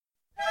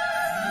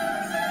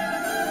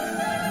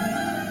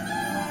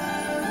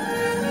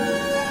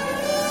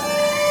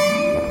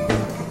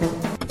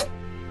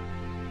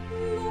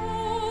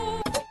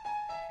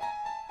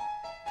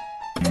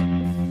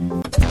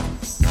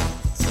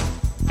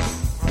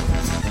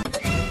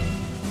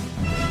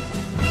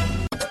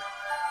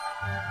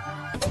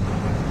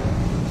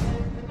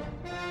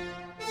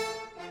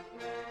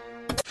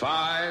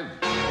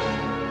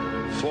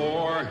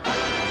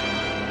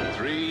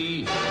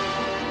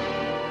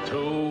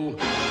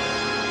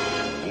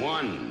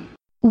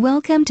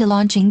Welcome to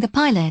Launching the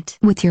Pilot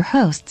with your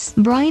hosts,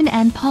 Brian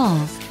and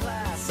Paul.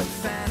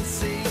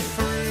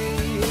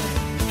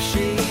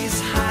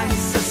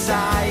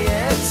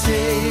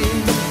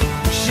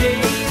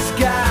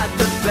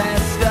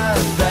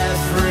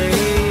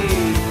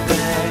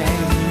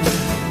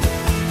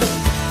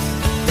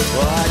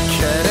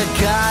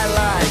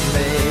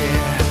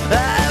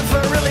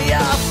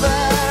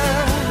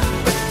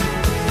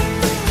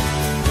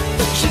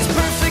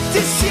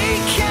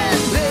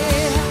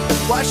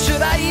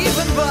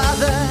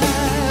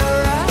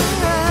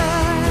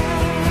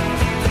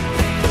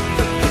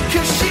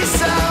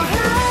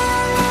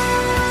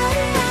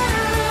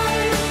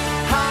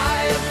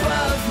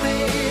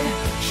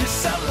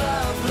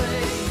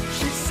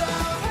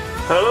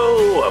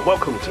 Hello and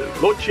welcome to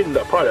Launching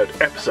the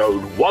Pilot,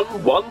 episode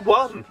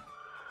 111.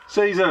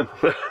 Season.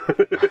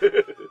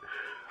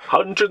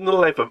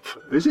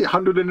 111th. Is it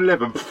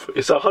 111th?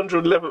 It's our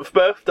 111th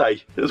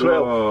birthday as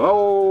well.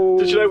 Oh.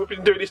 Did you know we've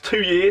been doing this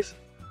 2 years?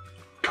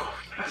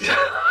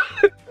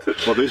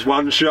 Well, this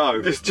one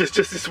show. Just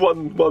this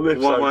one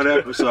episode. One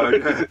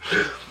episode. Yeah.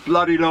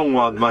 Bloody long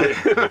one, mate.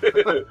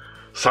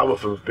 Some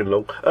of them have been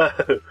long.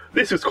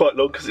 This was quite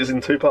long because it's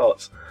in two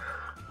parts.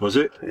 Was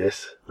it?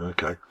 Yes.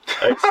 Okay.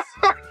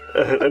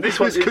 And this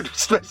one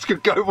this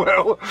could go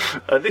well.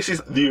 And this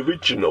is the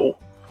original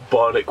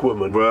Bionic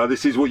Woman. Well,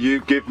 this is what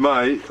you give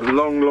me a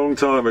long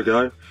time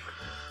ago.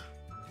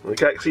 A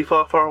galaxy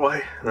far, far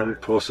away. No.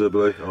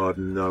 Possibly. I have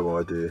no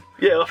idea.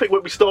 Yeah, I think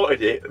when we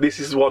started it, this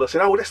is one I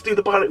said, oh, let's do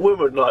the Bionic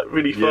Woman, like,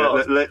 really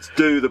fast. Yeah, let's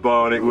do the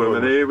Bionic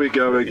Woman. Here we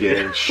go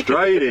again. Yeah.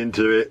 Straight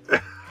into it.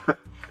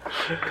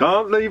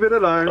 Can't leave it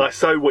alone. I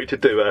so wanted to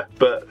do her,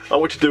 but I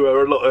wanted to do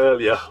her a lot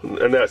earlier,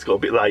 and now it's got a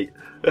bit late.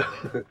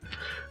 And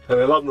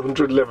the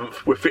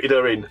 111th, we've fitted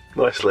her in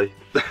nicely.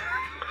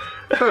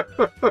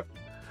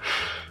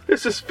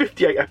 This is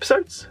 58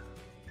 episodes.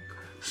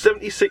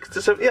 76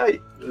 to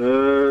 78.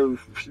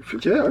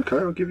 Yeah, okay,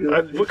 I'll give you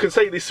that. And we can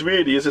say this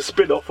really is a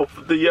spin-off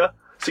of the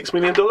 $6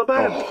 Million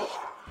Band.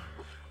 Oh.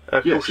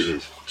 Of Yes, course, it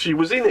is. She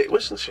was in it,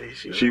 wasn't she?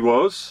 She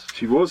was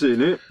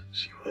in it.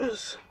 She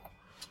was.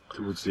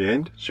 Towards the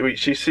end. Should we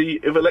see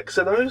if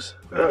Alexa knows?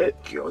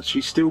 God,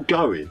 she's still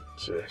going.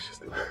 Yeah, she's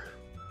still...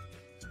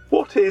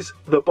 What is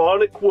the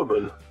Bionic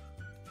Woman?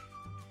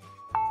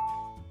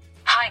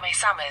 Jaime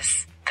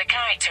Summers, the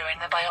character in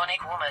The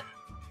Bionic Woman.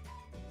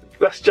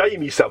 That's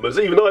Jamie Summers,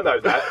 even I know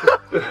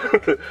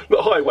that.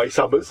 Not Highway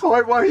Summers.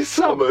 Highway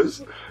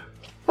Summers?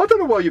 I don't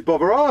know why you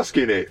bother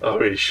asking it. I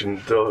really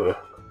shouldn't.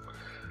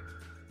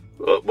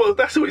 Well,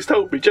 that's what it's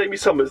told me. Jamie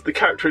Summers, the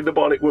character in The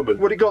Bionic Woman.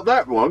 Well, he got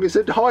that wrong. He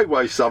said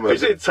Highway He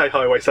Summers. did say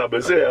Highway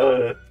Summers,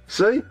 yeah.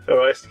 See?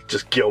 Alright, let's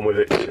just get on with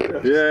it.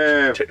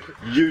 Yeah,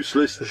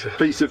 useless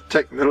piece of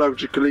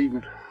technologically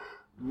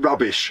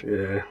rubbish.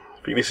 Yeah,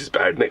 I think this is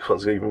bad. Next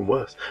one's even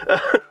worse.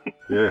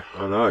 Yeah,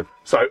 I know.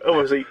 So,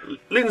 obviously,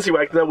 Lindsay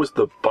Wagner was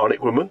the Bionic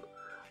Woman.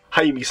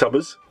 Jaime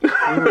Summers. You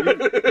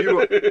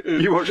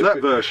watched that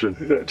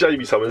version.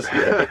 Jamie Summers,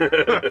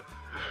 yeah.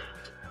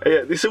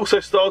 Yeah, this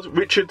also stars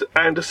Richard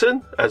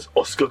Anderson as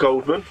Oscar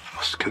Goldman.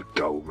 Oscar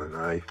Goldman,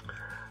 eh?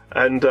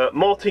 And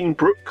Martine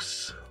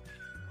Brooks.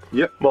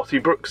 Yep.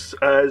 Martine Brooks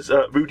as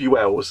Rudy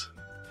Wells.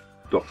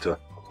 Doctor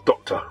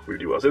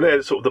Rudy Wells. And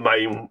they're sort of the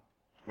main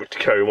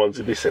recurring ones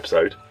in this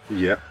episode.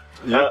 Yeah,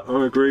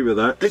 I agree with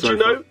that. Did you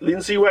know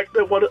Lindsay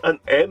Wagner won an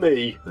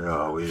Emmy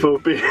for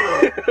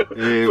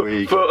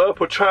her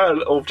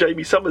portrayal of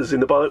Jamie Summers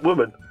in The Bionic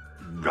Woman?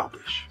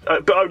 Rubbish.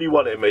 But only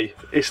one Emmy.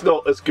 It's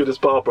not as good as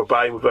Barbara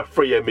Bain with her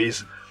 3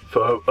 Emmys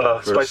for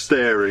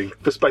staring.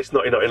 For Space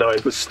 1999.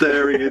 For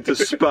staring into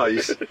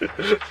space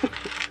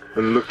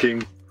and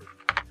looking.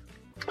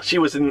 She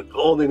was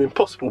on an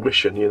impossible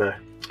mission, you know.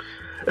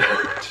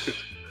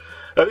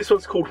 This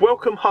one's called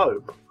Welcome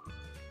Home,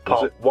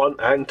 Part 1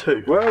 and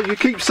 2. Well, you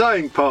keep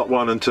saying Part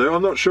 1 and 2.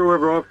 I'm not sure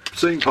whether I've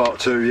seen Part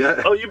 2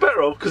 yet. Oh, you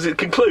better off, because it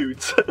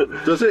concludes.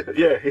 Does it?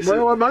 Yeah.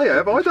 I may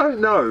have. I don't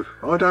know.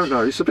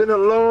 It's been a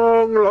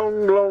long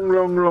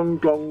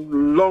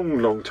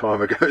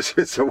time ago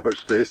since I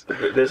watched this.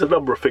 There's a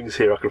number of things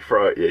here I can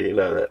throw at you, you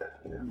know that.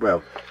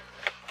 Well,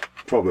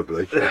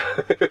 probably.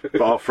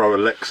 But I'll throw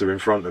Alexa in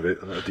front of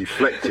it and I'll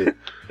deflect it.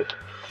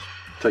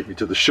 Take me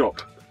to the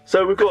shop.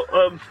 So we've got,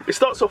 it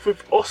starts off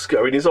with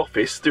Oscar in his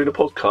office doing a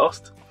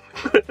podcast.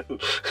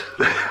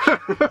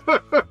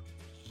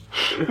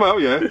 Well,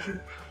 yeah.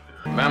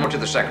 Memo to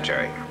the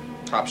Secretary.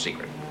 Top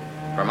secret.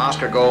 From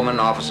Oscar Goldman,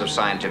 Office of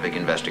Scientific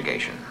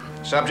Investigation.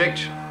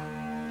 Subject: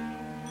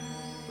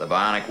 The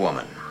Bionic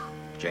Woman,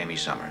 Jamie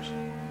Summers.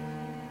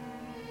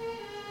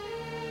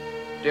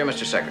 Dear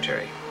Mr.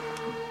 Secretary,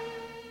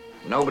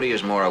 nobody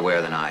is more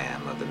aware than I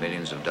am of the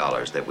millions of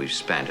dollars that we've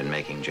spent in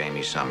making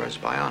Jamie Summers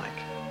bionic.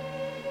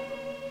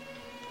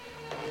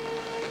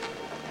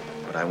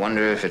 But I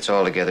wonder if it's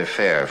altogether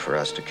fair for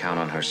us to count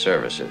on her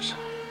services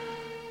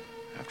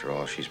after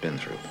all she's been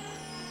through.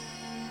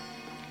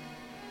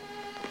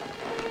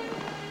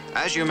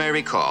 As you may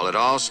recall, it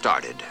all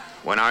started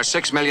when our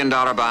 $6 million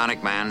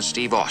bionic man,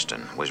 Steve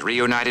Austin, was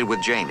reunited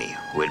with Jamie,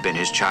 who had been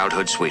his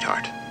childhood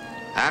sweetheart.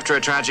 After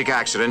a tragic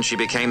accident, she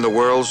became the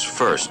world's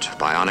first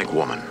bionic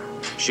woman.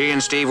 She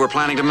and Steve were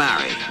planning to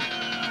marry.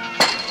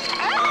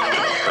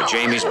 But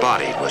Jamie's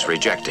body was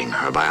rejecting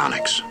her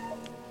bionics.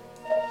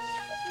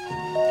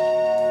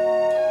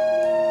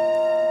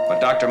 But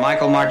Dr.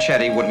 Michael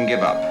Marchetti wouldn't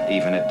give up,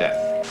 even at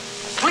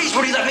death. Please,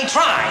 Woody, let me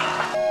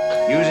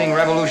try. Using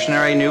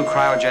revolutionary new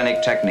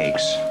cryogenic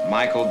techniques,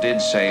 Michael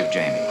did save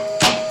Jamie.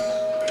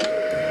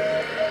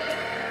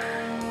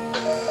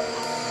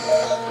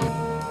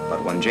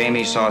 But when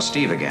Jamie saw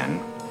Steve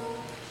again,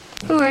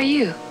 Who are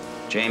you?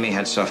 Jamie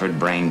had suffered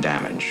brain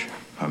damage.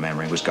 Her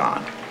memory was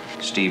gone.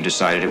 Steve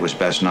decided it was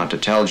best not to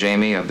tell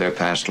Jamie of their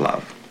past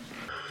love.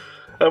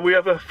 And we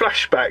have a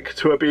flashback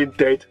to her being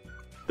dead,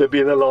 then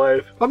being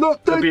alive, I'm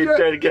not then dead being yet.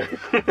 dead again.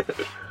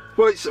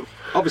 Well, it's,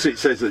 obviously it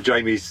says that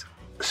Jamie's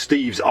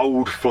Steve's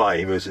old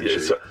flame, isn't Yeah, she?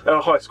 so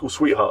our high school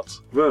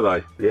sweethearts. Were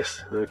they?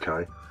 Yes.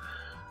 Okay.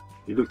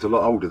 You looked a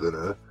lot older than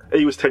her.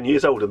 He was 10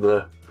 years older than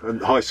her.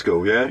 And high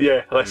school, yeah?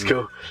 Yeah, high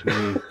school.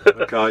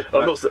 Okay.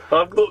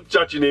 I'm not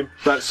judging him.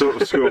 That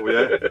sort of school,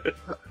 yeah?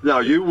 No,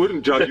 you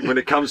wouldn't judge him when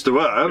it comes to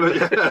her,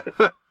 but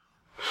yeah.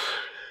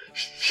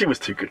 She was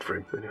too good for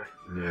him, anyway.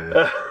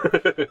 Yeah.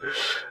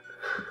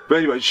 But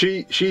anyway,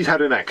 she's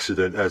had an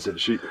accident, hasn't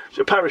she?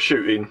 A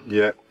parachuting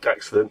Yeah,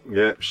 accident.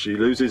 yeah. She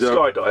loses her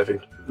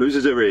Skydiving.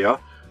 ear.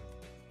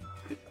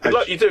 And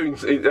Like you do,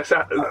 that's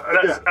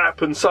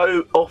happened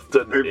so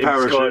often in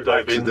parachute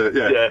skydiving. accident,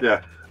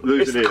 yeah. It's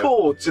Losing the ear.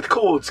 cords. The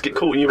cords get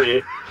caught in your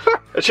ear.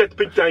 And she had the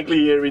big dangly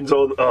earrings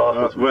on.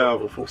 Oh, that's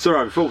Well, awful. it's her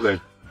own fault then.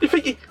 You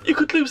think you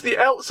could lose the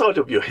outside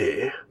of your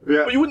hair,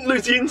 Yeah. but you wouldn't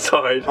lose the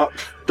inside.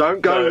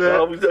 Don't go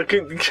there. I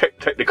couldn't check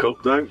technical.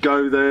 Don't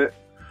go there.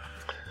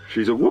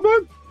 She's a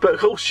woman. But of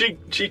course, she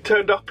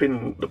turned up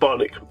in the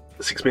Bionic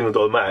 $6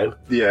 Million Man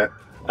Yeah.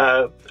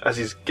 as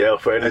his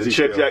girlfriend, As and his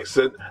she had the girl.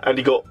 accident, and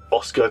he got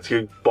Oscar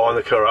to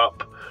Bionic her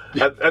up.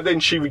 And then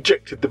she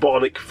rejected the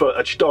Bionic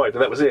and she died,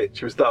 and that was it.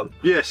 She was done.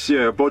 Yes,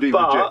 yeah. Body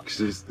But- rejects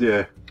is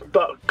yeah.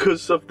 But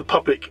because of the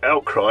public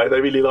outcry, they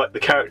really liked the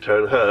character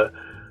and her.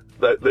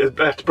 They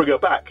had to bring her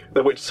back.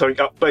 They went to something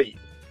upbeat.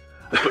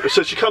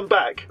 So she come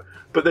back,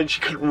 but then she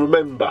couldn't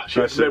remember. She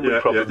had That's it, memory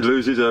problems.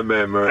 loses her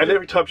memory. And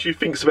every time she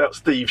thinks about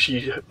Steve,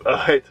 her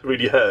head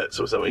really hurts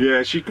or something.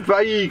 Yeah, she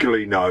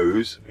vaguely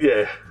knows.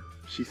 Yeah.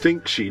 She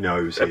thinks she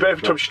knows. But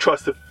every time she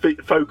tries to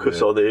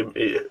focus on him,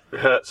 it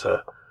hurts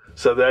her.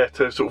 So they have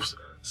to sort of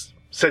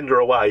send her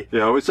away.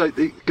 Yeah, I would say,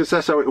 because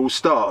that's how it all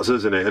starts,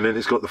 isn't it? And then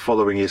it's got the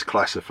following is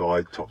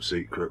classified, top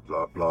secret,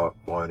 blah, blah,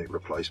 bionic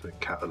replacement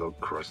catalogue,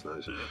 Christ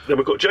knows. Then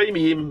we've got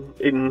Jamie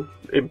in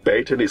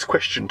bed, and it's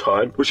question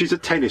time. Well, she's a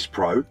tennis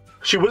pro.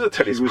 She was a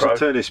tennis She was pro. a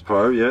tennis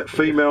pro, yeah.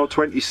 Female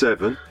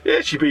 27. Yeah,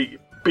 she beat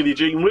Billie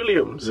Jean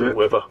Williams or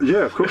whatever.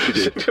 Yeah, of course she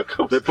did. Of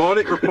course. The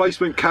bionic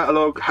replacement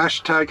catalogue,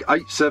 hashtag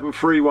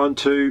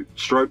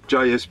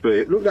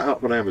 87312-JSB. Look that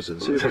up on Amazon,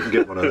 see if I can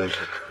get one of them.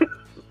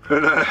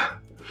 And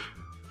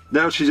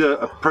now she's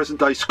a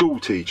present-day school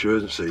teacher,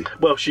 isn't she?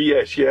 Well, she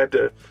had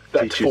that to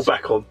Teaches. fall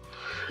back on,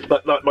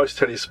 like most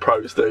tennis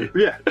pros do.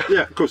 Yeah,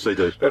 of course they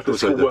do. They have the Of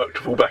course they school do. work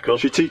to fall back on.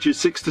 She teaches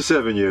 6 to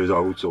 7 years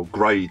olds, or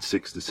grade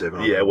 6 to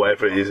 7. Yeah,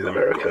 whatever it is in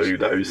America, who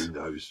knows? Who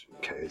knows? Who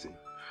cares?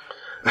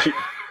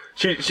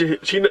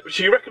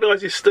 She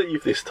recognises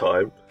Steve this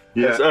time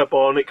Yeah. as her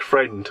bionic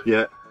friend,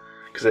 Yeah.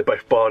 because they're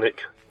both bionic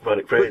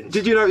But friends.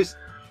 did you notice?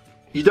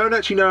 You don't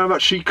actually know how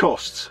much she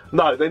costs.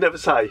 No, they never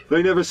say.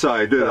 They never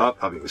say, do they? No.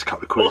 I think it was a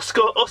couple of quid.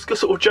 Oscar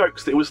sort of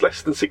jokes that it was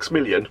less than 6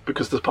 million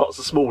because the parts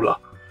are smaller.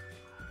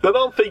 Then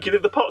I'm thinking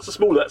if the parts are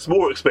smaller, that's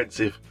more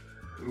expensive.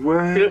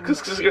 Well, Yeah, because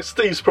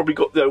Steve's probably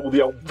got all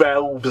the old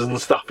valves and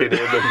stuff in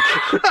him.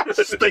 And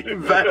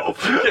steam valve.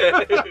 Yeah.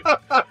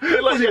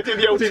 Like they did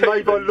the old Was it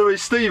made by techno-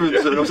 Louis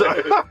Stevenson or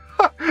something?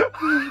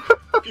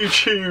 a few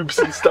tubes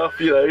and stuff,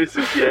 It's,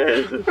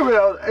 yeah.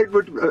 Well,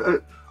 Edward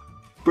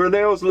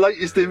Brunel's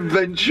latest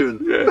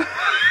invention. Yeah.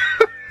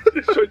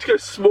 Trying to go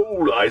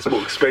smaller is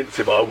more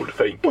expensive, I would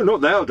think. Well,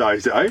 not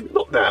nowadays, it ain't.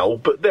 Not now,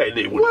 but then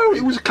it would. Well,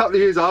 it was a couple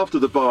of years after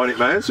the Bionic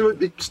Man, so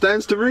it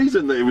stands to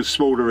reason that it was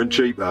smaller and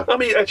cheaper. I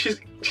mean, and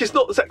she's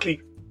not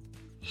exactly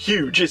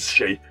huge, is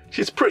she?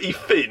 She's pretty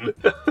thin.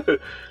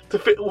 To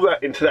fit all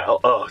that into that,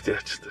 oh, yeah,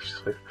 just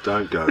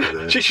Don't go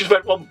there. she should have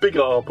had one big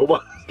arm and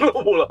one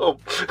normal arm.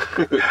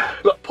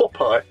 Like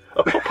Popeye.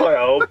 A Popeye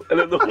arm and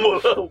a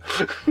normal arm.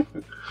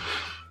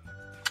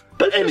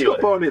 But She's anyway, got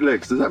bionic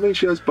legs. Does that mean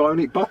she has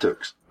bionic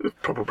buttocks?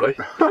 probably.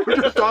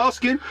 Just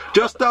asking.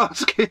 Just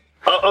asking.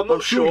 I'm not I'm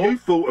sure you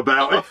thought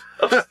about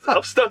it.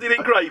 I've studied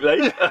it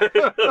greatly.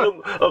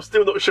 I'm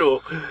still not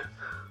sure.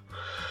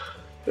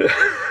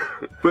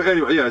 But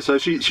anyway, yeah, so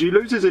she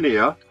loses an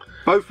ear,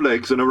 both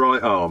legs and a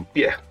right arm.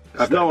 Yeah.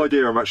 I have no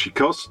idea how much she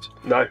cost,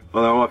 No.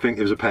 although I think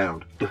it was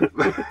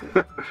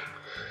 £1.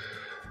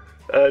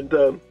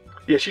 And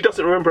yeah, she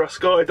doesn't remember a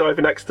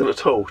skydiving accident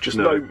at all. Just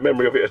No. no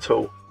memory of it at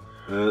all.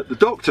 The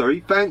doctor, he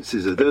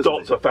fancies her, doesn't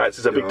Doctor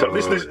fancies a big time.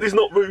 This is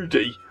not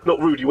Rudy. Not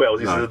Rudy Wells.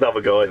 This No. is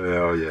another guy. he?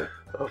 Oh, yeah.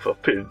 I've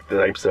put the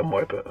name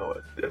somewhere, but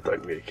I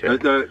don't really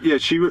care. Yeah,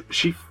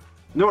 she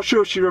Not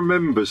sure she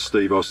remembers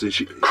Steve Austin.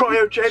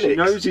 Cryogenics. She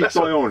knows he's That's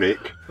what-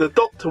 bionic. The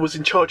doctor was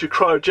in charge of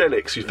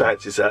cryogenics, who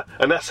fancies her,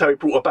 and that's how he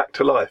brought her back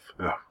to life,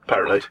 Oh,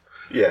 apparently.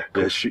 Yeah.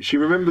 Yeah, she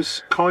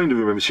remembers, kind of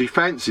remembers. She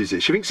fancies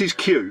it. She thinks he's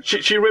cute.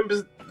 She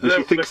remembers... And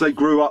she thinks they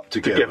grew up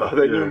together.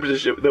 They yeah. remember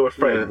they were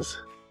friends.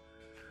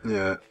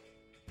 Yeah.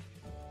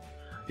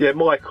 Yeah,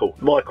 Michael.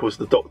 Michael's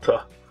the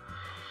doctor.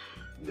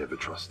 Never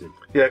trust him.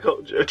 Yeah,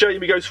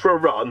 Jamie goes for a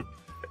run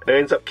and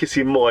ends up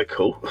kissing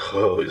Michael.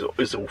 Oh,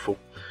 it's awful.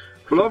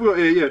 Well, I've got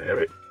here, yeah.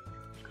 Eric.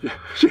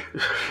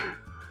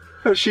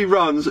 As she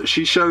runs,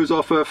 she shows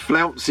off her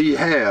flouncy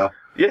hair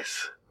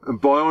Yes.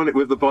 and bionic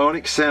with the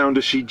bionic sound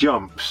as she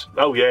jumps.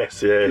 Oh,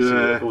 yes.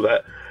 Yeah. All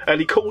that. And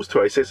he calls to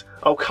her. He says,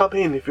 "Oh, come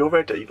in if you're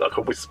ready," like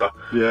a whisper.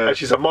 Yeah. And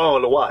she's a mile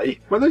away,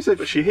 When they said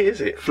but she hears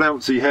it.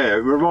 flouncy hair,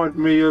 it reminded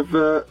me of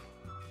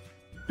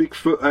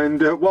Bigfoot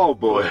and Wild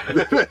Boy.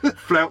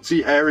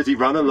 Flouncy hair as he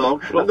ran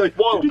along. Well,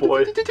 Wild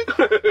Boy.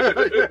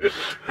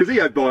 Because he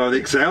had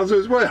bionic sounds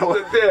as well.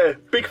 Yeah,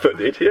 Bigfoot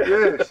did. Yeah.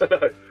 Yes. I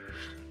know.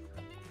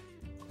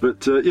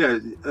 But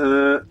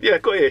Yeah,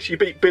 got here. She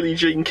beat Billie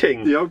Jean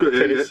King. yeah, I've got it.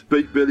 Tennis.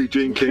 Beat Billie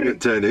Jean King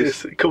at tennis.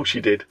 Yes, of course she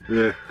did.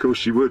 Yeah, of course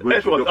she would. When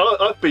Everyone,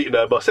 I've beaten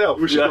her myself.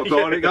 she's got a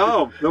bionic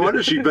arm. No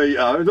wonder she beat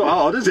her. It's not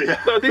hard, is it?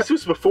 No, this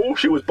was before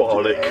she was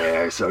bionic.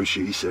 Yeah, so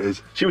she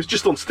says. She was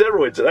just on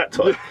steroids at that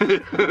time.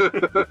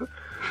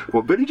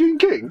 What, Billie Jean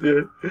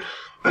King?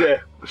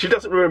 Yeah, she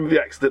doesn't remember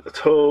the accident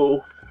at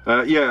all.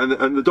 Yeah,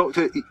 and the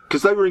doctor,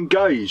 because they were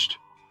engaged.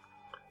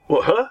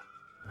 What, her?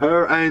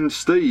 Her and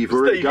Steve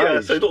were Steve,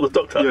 engaged. yeah, so not the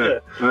doctor.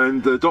 Yeah,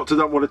 and the doctor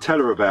don't want to tell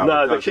her about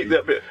No, it. they does keep he?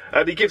 that bit.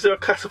 And he gives her a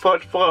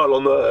classified file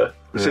on her.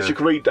 He says Yeah. you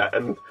can read that.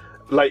 And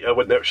later,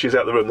 when she's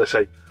out of the room, they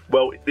say,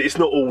 "Well, it's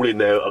not all in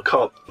there. I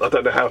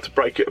don't know how to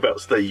break it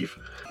about Steve."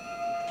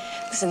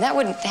 Listen, that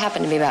wouldn't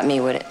happen to be about me,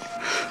 would it?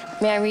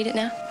 May I read it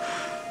now?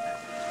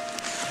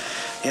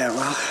 Yeah,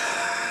 well,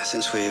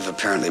 since we've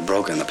apparently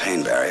broken the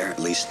pain barrier, at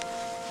least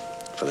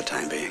for the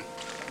time being.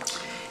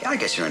 Yeah, I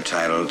guess you're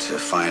entitled to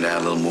find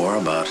out a little more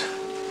about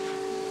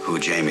who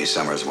Jamie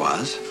Summers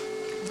was.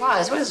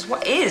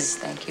 What is,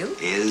 thank you.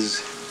 Is.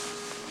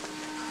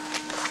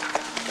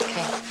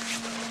 Okay.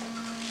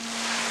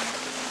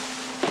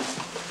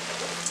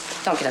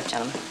 Don't get up,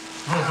 gentlemen.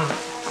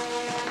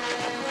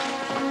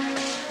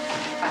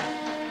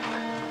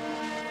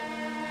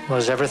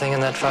 Was everything in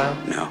that file?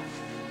 No.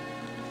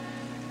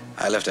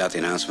 I left out the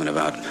announcement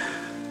about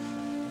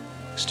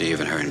Steve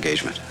and her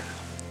engagement.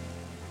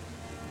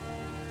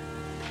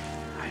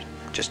 I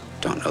just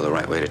don't know the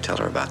right way to tell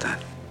her about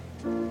that.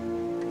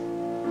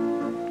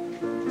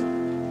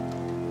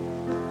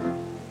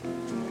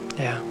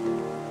 Yeah.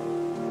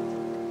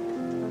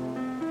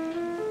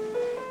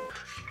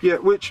 Yeah,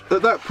 which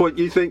at that point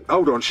you think,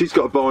 hold on, she's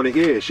got a bionic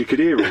ear, she could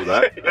hear all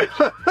that.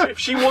 If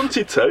she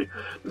wanted to,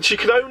 she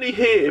can only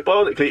hear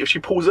bionically if she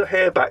pulls her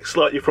hair back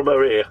slightly from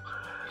her ear.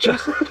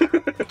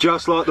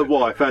 Just like the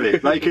wife,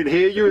 innit? They can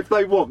hear you if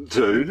they want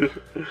to.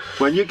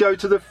 When you go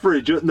to the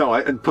fridge at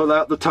night and pull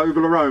out the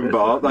Toblerone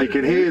bar, they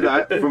can hear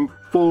that from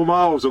 4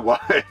 miles away.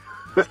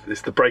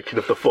 It's the breaking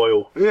of the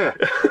foil. Yeah.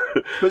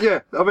 But yeah,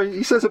 I mean,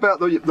 he says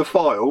about the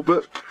file,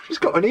 but she's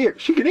got an ear.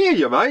 She can hear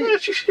you, mate. Yeah,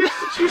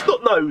 she's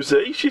not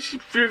nosy. She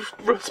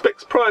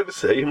respects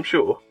privacy, I'm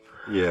sure.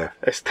 Yeah.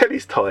 It's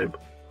tennis time.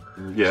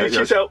 Yeah.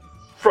 She's out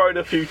throwing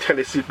a few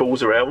tennis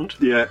balls around.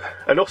 Yeah.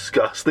 And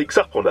Oscar sneaks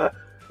up on her.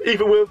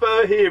 Even with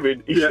her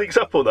hearing, he sneaks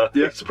up on her.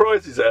 Yeah. He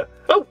surprises her.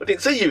 Oh, I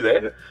didn't see you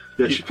there.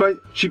 Yeah,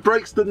 she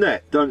breaks the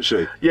net, don't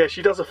she? Yeah,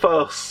 she does a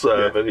fast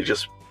serve and it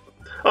just...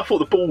 I thought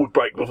the ball would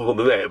break before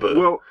the net, but...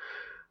 Well,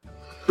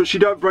 but she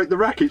don't break the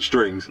racket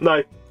strings.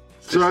 No.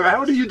 So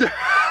how do you do...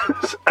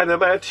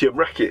 Adamantium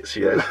rackets,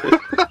 yeah.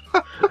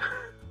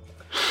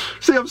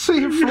 See, I'm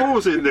seeing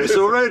flaws in this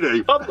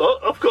already. I'm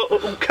not. I've got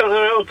all counter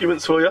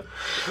arguments for you.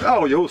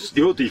 Oh,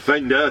 you'll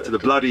defend her to the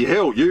bloody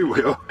hill, you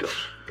will.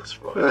 Gosh,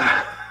 that's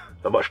right.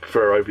 I much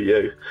prefer her over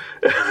you.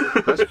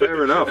 That's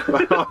fair enough.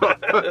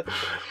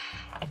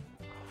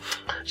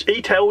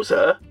 He tells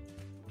her,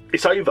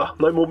 it's over.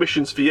 No more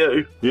missions for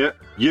you. Yeah,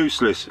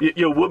 useless.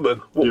 You're a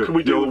woman. What can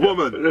we do? You're a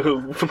woman.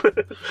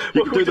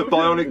 You can do the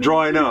bionic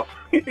drying up.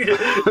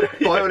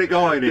 Bionic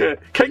ironing. Yeah.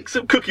 Cakes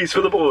and cookies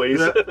for the boys.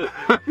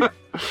 Yeah.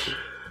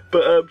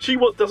 But she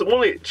doesn't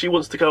want it. She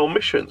wants to go on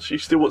missions. She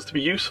still wants to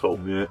be useful.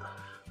 Yeah.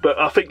 But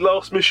I think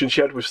last mission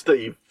she had with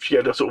Steve, she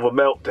had a sort of a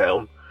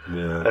meltdown.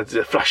 Yeah. And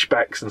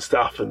flashbacks and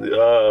stuff, and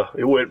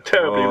it went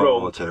terribly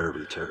wrong.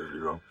 Terribly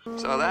wrong.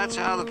 So that's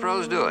how the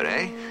pros do it,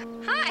 eh?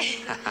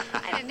 Hi.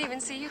 I didn't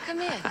even see you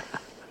come in.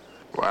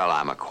 Well,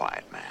 I'm a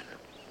quiet man.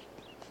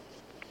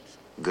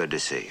 Good to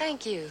see you.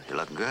 Thank you. You're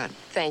looking good.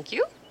 Thank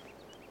you.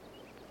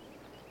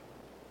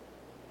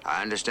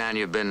 I understand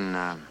you've been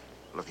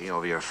looking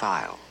over your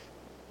file.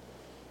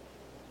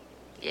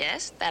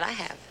 Yes, that I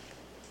have.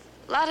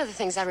 A lot of the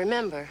things I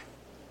remember,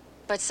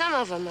 but some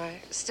of them are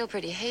still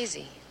pretty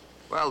hazy.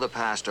 Well, the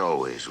past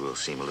always will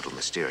seem a little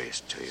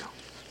mysterious to you.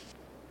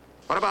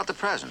 What about the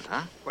present,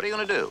 huh? What are you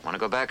going to do? Want to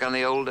go back on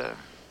the old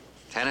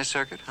tennis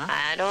circuit, huh?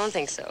 I don't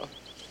think so.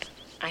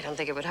 I don't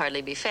think it would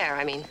hardly be fair.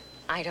 I mean,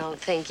 I don't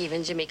think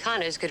even Jimmy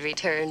Connors could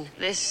return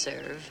this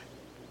serve.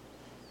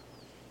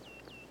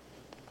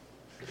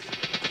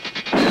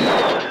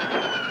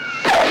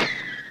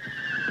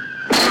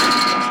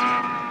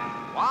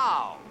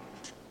 Wow.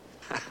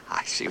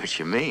 I see what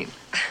you mean.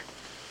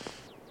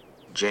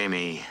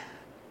 Jamie,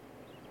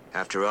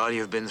 after all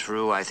you've been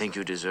through, I think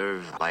you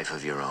deserve a life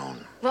of your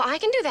own. Well, I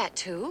can do that,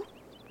 too.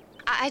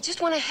 I just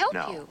want to help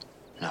you.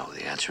 No,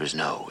 the answer is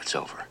no. It's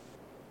over.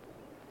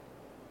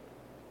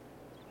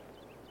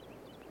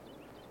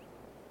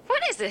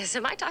 What is this?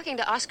 Am I talking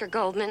to Oscar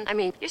Goldman? I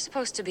mean, you're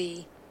supposed to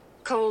be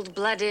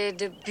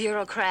cold-blooded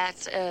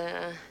bureaucrat.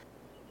 Why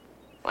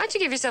don't you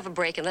give yourself a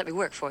break and let me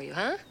work for you,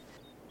 huh?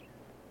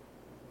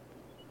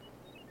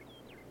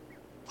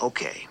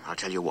 Okay, I'll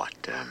tell you what.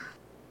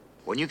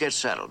 When you get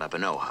settled up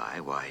in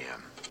Ojai, why,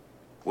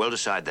 we'll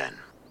decide then.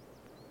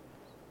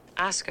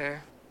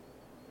 Oscar,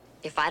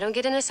 if I don't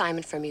get an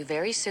assignment from you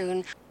very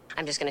soon,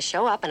 I'm just going to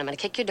show up and I'm going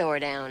to kick your door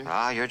down.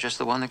 Ah, you're just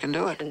the one that can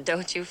do it. And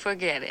don't you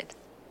forget it.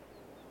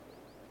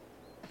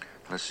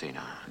 Let's see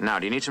now. Now,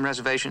 do you need some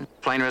reservations?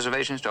 Plane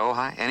reservations to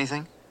Ojai?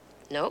 Anything?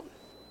 Nope.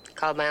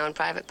 Called my own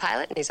private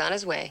pilot and he's on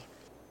his way.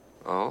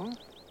 Oh?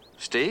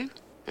 Steve?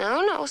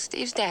 No,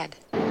 Steve's dead.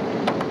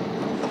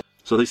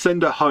 So they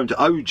send her home to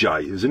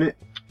OJ, isn't it?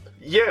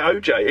 Yeah,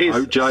 OJ is.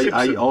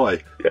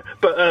 OJ-AI. Yeah,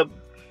 but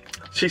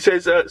she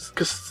says,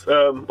 because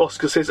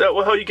Oscar says, oh,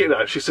 well, how are you getting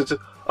out? She says,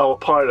 oh, a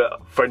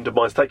pilot friend of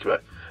mine's taking me.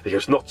 He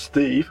goes, not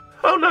Steve.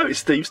 Oh, no, it's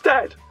Steve's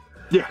dad.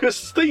 Yeah. Because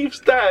Steve's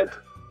dad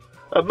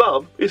and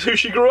mum is who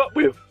she grew up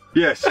with.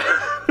 Yes.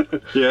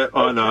 Yeah,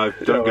 I know.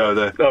 Don't go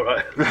there. All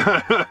right.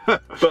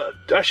 But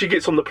as she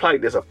gets on the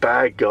plane, there's a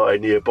bad guy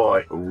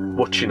nearby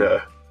watching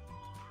her.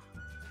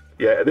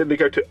 Yeah, and then they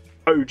go to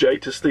OJ,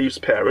 to Steve's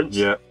parents.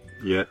 Yeah.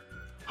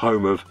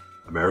 Home of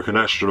American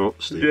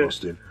astronaut Steve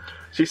Austin.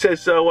 She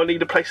says, oh, I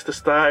need a place to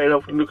stay and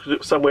I'll look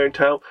at somewhere in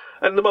town.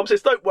 And the mum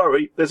says, don't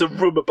worry, there's a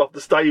room above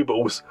the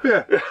stables.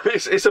 Yeah.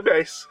 It's a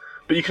mess,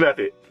 but you can have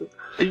it.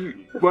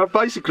 Well,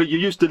 basically, you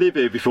used to live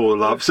here before,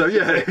 love, so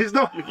yeah, it's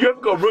not... You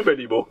haven't got a room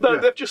anymore. No,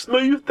 they've just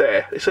moved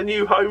there. It's a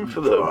new home for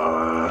them.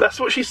 That's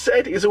what she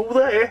said, it's all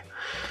there.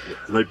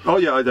 They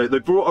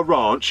brought a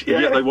ranch,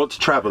 and yet they want to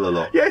travel a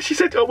lot. Yeah, she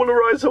said, I want to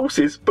ride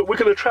horses, but we're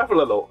going to travel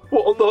a lot.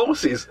 What, on the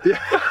horses? Yeah.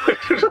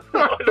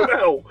 I don't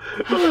know.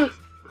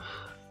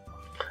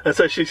 And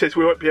so she says,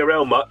 we won't be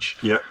around much.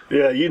 Yeah.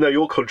 Yeah, you know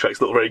your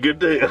contract's not very good,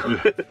 do you?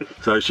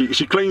 So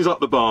she cleans up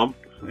the barn.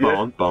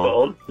 Barn.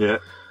 Yeah.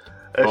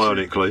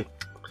 Bionically.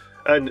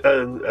 And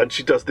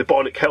she does the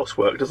bionic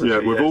housework, doesn't she? Yeah,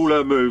 with all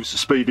her moves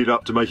speeded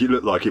up to make it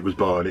look like it was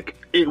bionic.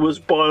 It was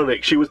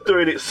bionic. She was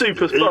doing it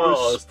super fast. It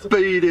was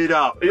speeded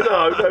up.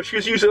 No, she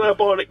was using her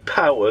bionic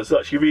powers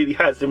that she really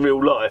has in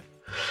real life.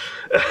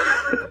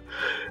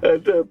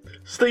 And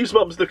Steve's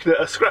mum's looking at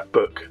her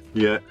scrapbook.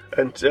 Yeah.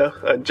 And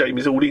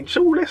Jamie's all in.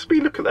 Oh, let's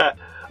be look at that.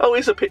 Oh,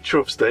 here's a picture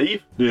of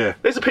Steve. Yeah.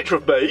 There's a picture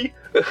of me,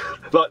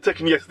 like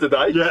taken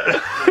yesterday.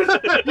 Yeah.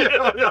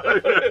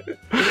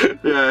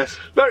 Yes.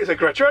 No, it's a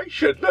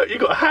graduation. Look, you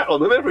got a hat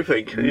on and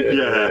everything.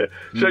 Yeah.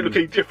 She ain't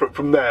looking different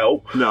from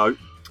now. No.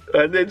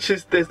 And then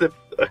there's a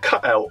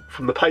cutout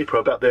from the paper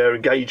about their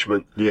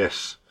engagement.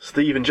 Yes.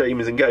 Steve and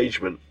Jamie's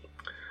engagement.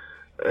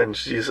 And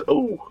she's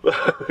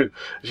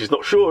she's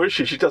not sure, is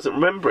she? She doesn't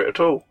remember it at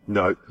all.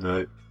 No.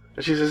 And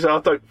she says, I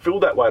don't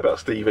feel that way about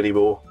Steve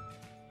anymore.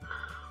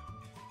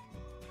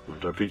 I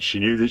don't think she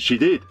knew that she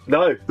did.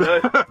 No.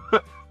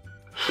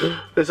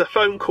 There's a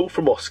phone call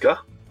from Oscar.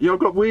 Yeah, I've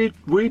got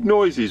weird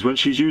noises when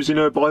she's using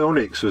her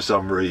bionics for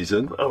some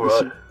reason. Oh, right.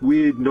 Some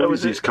weird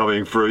noises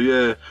coming through,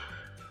 yeah.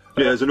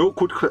 Yeah, there's an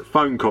awkward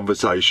phone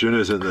conversation,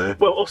 isn't there?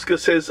 Well, Oscar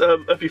says,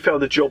 have you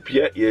found a job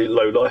yet, you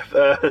lowlife?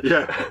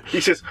 Yeah. He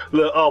says,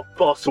 look,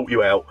 I'll sort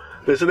you out.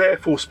 There's an Air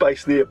Force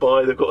base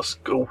nearby. They've got a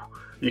school.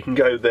 You can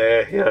go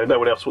there. You know, no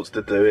one else wants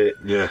to do it.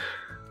 Yeah.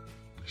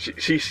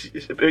 He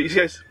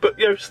says, but,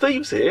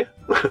 Steve's here.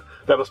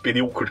 That must be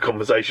the awkward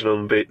conversation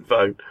on the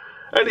phone.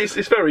 And it's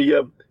very,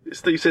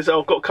 Steve says,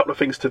 I've got a couple of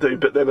things to do,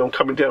 but then I'm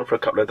coming down for a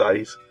couple of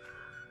days.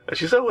 And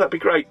she says, oh, that'd be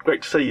great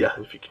to see you.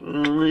 And you think,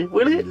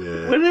 will it?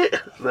 Yeah. Will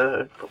it?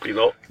 No, probably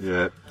not.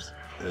 Yeah.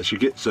 She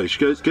gets to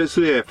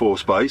the Air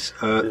Force base.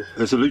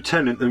 There's a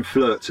lieutenant and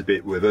flirts a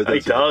bit with her. He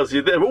does.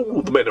 Yeah,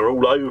 all the men are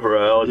all over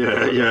her.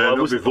 Yeah,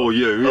 not before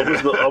you.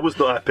 I was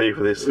not happy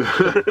for this.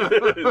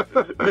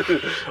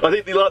 I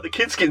think they like the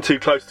kids getting too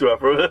close to her.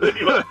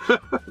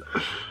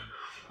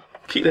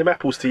 Keep them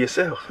apples to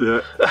yourself.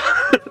 Yeah.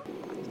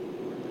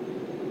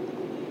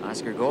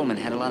 Oscar Goldman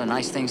had a lot of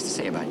nice things to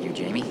say about you,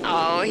 Jamie.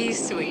 Oh,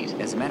 he's sweet.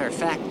 As a matter of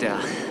fact,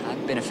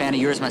 I've been a fan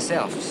of yours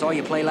myself. Saw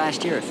you play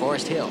last year at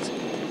Forest Hills.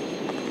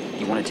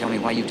 You want to tell me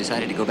why you've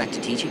decided to go back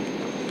to teaching?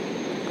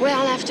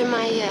 Well, after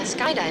my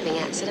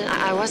skydiving accident,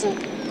 I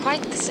wasn't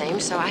quite the same,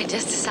 so I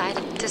just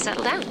decided to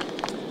settle down.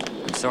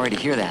 I'm sorry to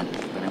hear that,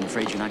 but I'm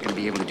afraid you're not going to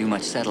be able to do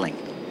much settling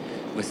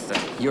with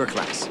your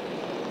class.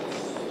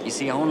 You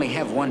see, I only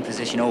have one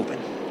position open,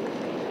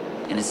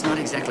 and it's not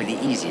exactly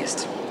the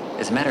easiest.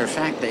 As a matter of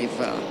fact, they've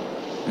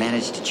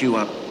managed to chew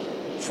up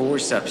 4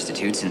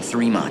 substitutes in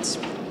 3 months.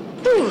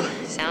 Whew,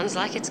 sounds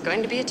like it's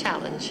going to be a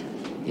challenge.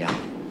 Yeah.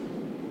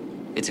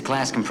 It's a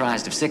class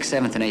comprised of 6th,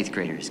 7th, and 8th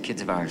graders,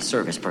 kids of our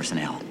service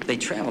personnel. They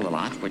travel a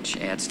lot, which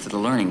adds to the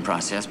learning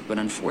process, but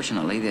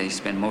unfortunately, they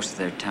spend most of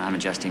their time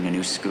adjusting to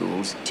new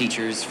schools,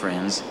 teachers,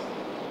 friends.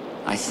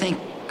 I think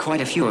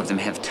quite a few of them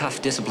have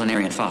tough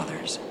disciplinarian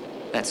fathers,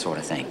 that sort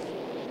of thing.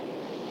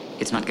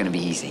 It's not going to be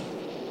easy.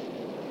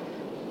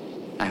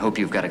 I hope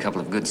you've got a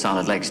couple of good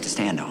solid legs to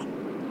stand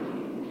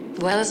on.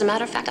 Well, as a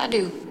matter of fact, I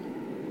do.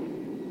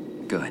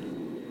 Good.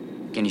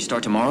 Can you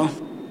start tomorrow?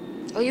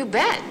 Oh, you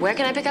bet. Where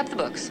can I pick up the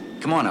books?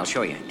 Come on, I'll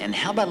show you. And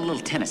how about a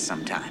little tennis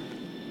sometime?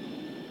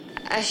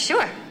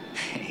 Sure.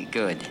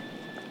 Good.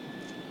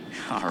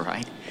 All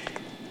right.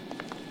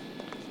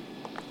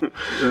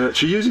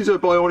 She uses her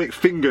bionic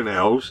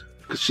fingernails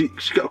because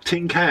she's got a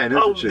tin can,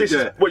 hasn't she? This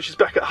is when she's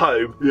back at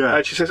home. Yeah.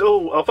 And she says,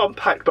 "Oh, I've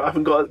unpacked, but I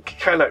haven't got a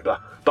can opener.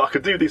 But I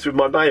could do this with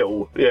my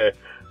nail." Yeah.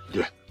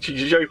 Yeah.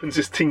 She opens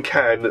this tin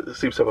can that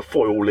seems to have a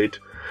foil lid.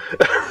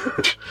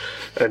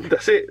 And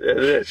that's it.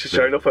 Yeah, she's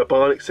showing off her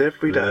bionics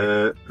every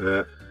day.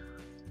 Yeah.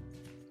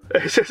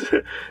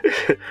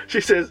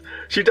 She says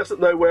she doesn't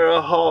know where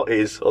her heart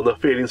is on her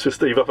feelings for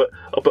Steve.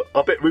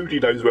 I bet Rudy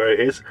knows where it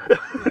is.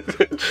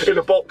 In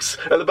a box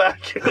at the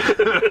back.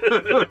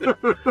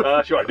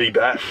 She won't need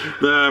that.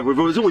 No,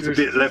 there's always a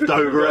bit left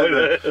over, isn't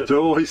there? There's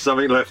always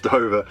something left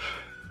over.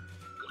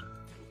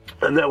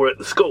 And now we're at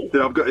the school.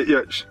 Yeah, I've got it.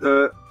 Yeah,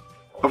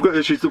 I've got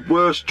it. She's the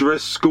worst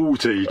dressed school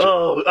teacher.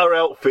 Oh, her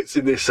outfits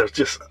in this are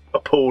just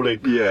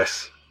appalling.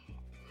 Yes.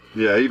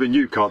 Yeah, even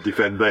you can't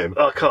defend them.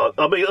 I can't.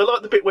 I mean, I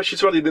like the bit where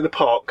she's running in the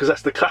park because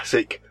that's the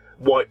classic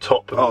white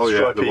top and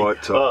stripy. Yeah, the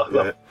white top.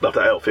 Love that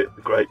outfit.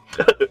 Great.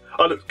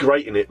 I looked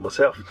great in it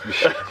myself.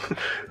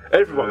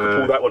 Everyone could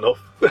pull that one off.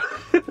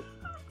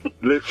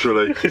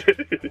 Literally.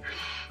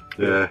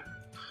 Yeah.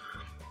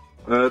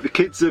 The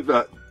kids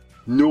have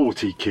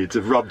naughty kids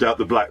have rubbed out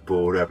the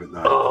blackboard, haven't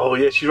they? Oh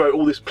yeah, she wrote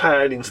all this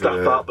planning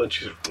stuff up, and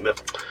she's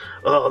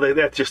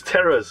they're just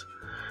terrors.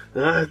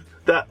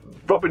 That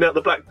rubbing out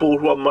the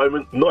blackboard one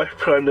moment, knife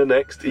prone the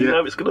next. You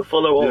know it's going to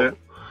follow on.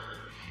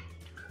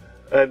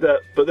 And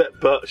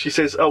but she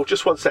says, "Oh,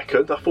 just 1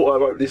 second. I thought I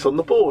wrote this on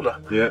the board."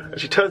 Yeah. And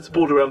she turns the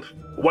board around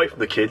away from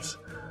the kids,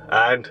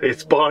 and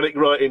it's bionic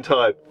right in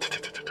time.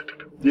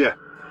 Yeah.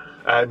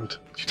 And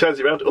she turns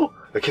it around. Oh,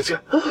 the kids go,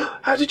 "Oh,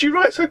 how did you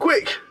write so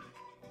quick?"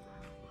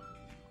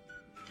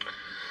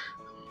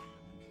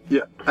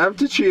 Yeah. How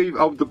did she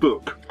hold the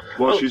book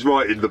while she's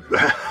writing the?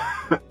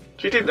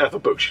 She didn't have a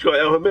book. She got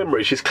it out of her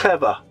memory. She's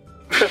clever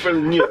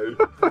and new.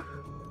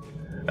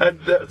 And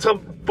some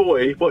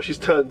boy, she's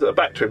turned her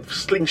back to him,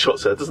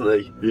 slingshots her, doesn't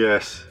he?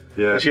 Yes.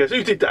 Yeah. And she goes,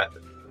 "Who did that?"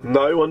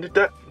 "No one did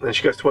that." And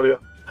she goes to one of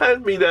her,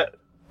 "Hand me that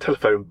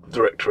telephone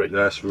directory."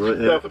 That's right.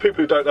 Yeah. Now, for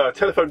people who don't know, a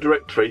telephone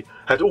directory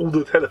had all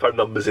the telephone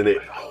numbers in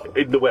it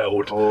in the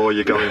world. Oh,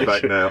 you're going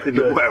back now. In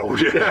the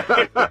world, yeah.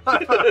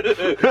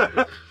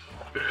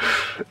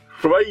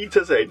 From A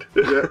to Z.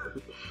 Yeah.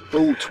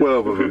 All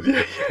 12 of them.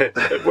 Yeah.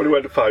 Everyone who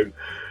had a phone.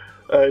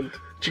 And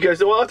she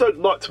goes, "Well, I don't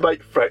like to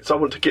make threats. I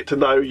want to get to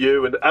know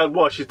you." And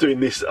while she's doing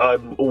this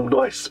all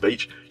nice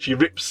speech, she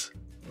rips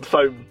the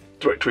phone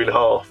directory in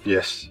half.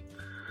 Yes.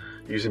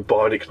 Using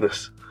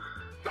bionicness.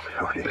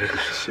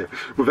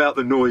 Without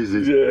the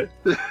noises. Yeah.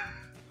 In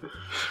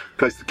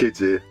case the kids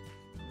here.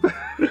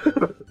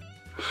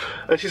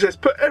 And she says,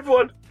 put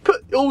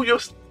all your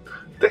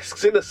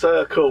desks in a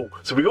circle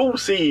so we all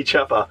see each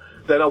other.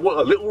 Then I want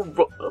a little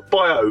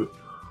bio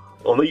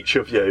on each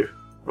of you.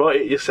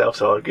 Write it yourself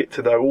so I get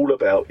to know all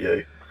about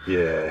you.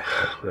 Yeah.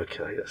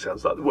 Okay, that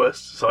sounds like the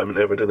worst assignment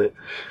ever, doesn't it?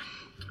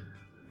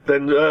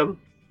 Then,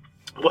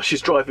 while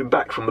she's driving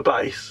back from the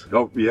base...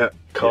 Oh, yeah.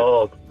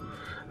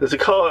 There's a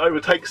car that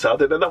overtakes her,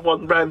 then another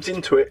one rams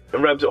into it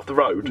and rams it off the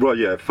road. Well,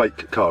 yeah,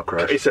 fake car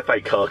crash. It's a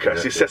fake car crash.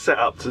 Yeah, It's set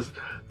up to...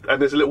 And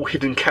there's a little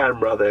hidden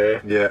camera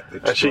there. Yeah,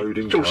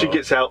 exploding car. She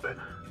gets out...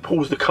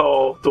 Pulls the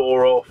car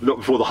door off. Not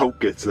before the Hulk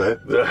gets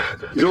there.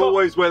 He's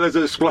always where there's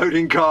an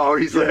exploding car,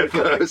 he's there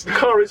first. The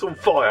car is on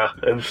fire,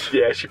 and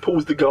she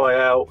pulls the guy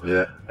out.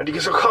 Yeah. And he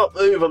goes, "I can't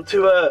move, I'm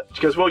too hurt."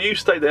 She goes, "Well, you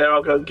stay there,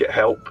 I'll go and get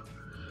help."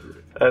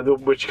 And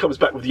then when she comes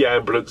back with the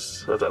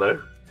ambulance, I don't know,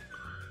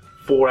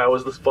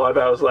 5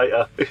 hours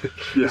later,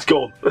 it's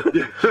gone.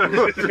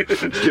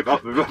 Give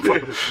up.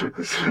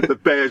 The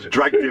bears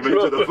dragged him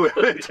into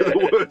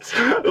the woods.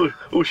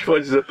 All she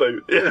finds is a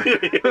boot.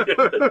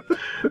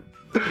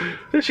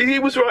 He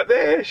was right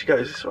there. She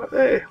goes, "It's right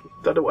there.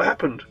 Don't know what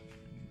happened."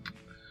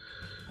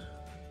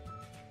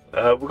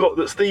 We've got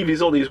that Steve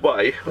is on his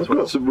way. I've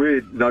got some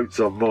weird notes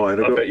on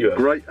mine. I bet you have.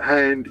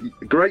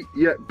 Great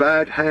yet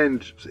bad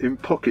hand in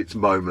pockets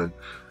moment.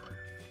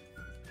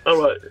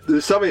 All right.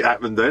 There's something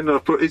happened then. I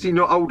put, is he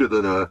not older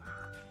than her?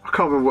 I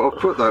can't remember what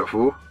I put that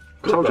for.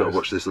 I told you I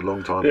watched this a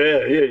long time.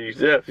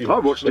 Yeah. I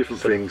watch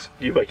different things.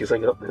 You making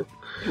something up now?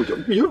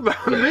 You're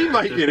me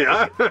making it,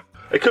 huh?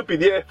 It could be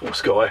the Air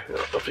Force guy.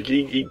 I think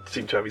he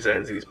seemed to have his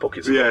hands in his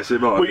pockets. Yes,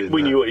 it might have been.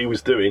 We knew what he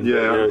was doing.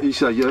 Yeah,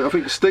 I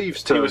think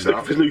Steve's turned up. He was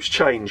looking for loose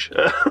change.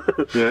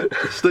 Yeah,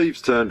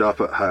 Steve's turned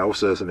up at house,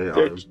 hasn't he?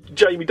 Yeah,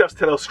 Jamie does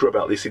tell Oscar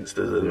about this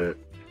incident.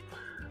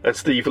 And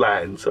Steve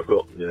lands, I've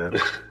got. Yeah.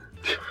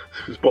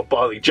 What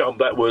Bionic jump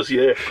that was,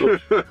 yeah.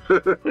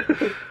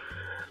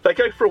 They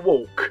go for a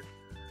walk.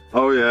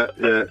 Oh yeah.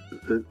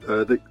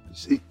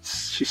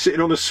 She's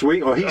sitting on a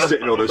swing, or he's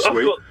sitting on a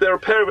swing. They're a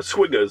pair of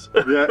swingers.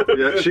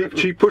 Yeah.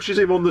 She pushes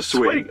him on the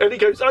swing. And he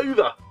goes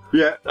over.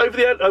 Yeah. Over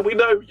the end, and we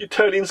know you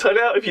turn inside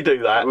out if you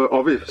do that. Well,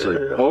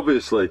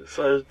 obviously.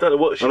 So I don't know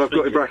what she's And I've got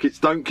in thinking. brackets,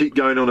 don't keep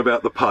going on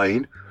about the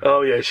pain.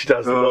 Oh yeah, she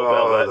does a lot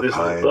about that. the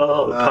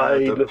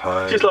pain. The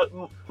pain. She's like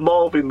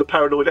Marvin, the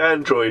paranoid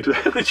android,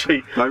 isn't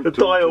she? Don't the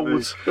talk to me.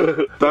 dials.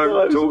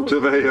 Don't talk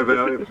to me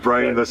about a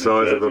brain the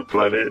size of the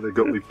planet. They've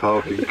got me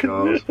parking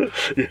cars.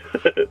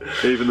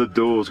 Even the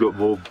door's got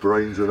more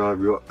brains than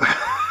I've got.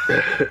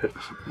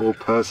 More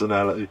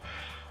personality.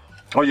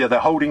 Oh yeah, they're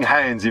holding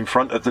hands in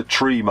front of the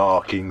tree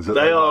markings.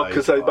 They are,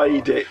 because they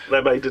made it.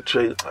 They made a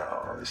tree.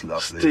 Oh, it's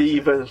lovely.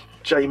 Steve and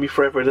Jamie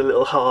forever in a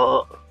little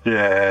heart.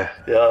 Yeah.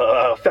 Yeah,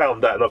 I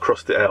found that and I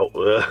crossed it out.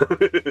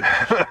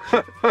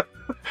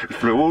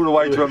 Flew all the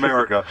way to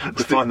America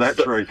to find that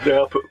tree.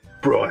 Now I put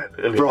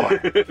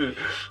Brian.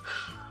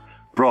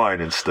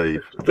 Brian and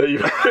Steve.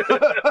 That's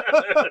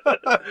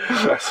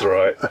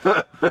right.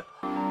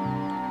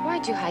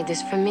 Why'd you hide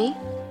this from me?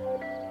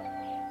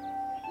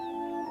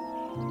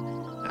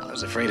 I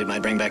was afraid it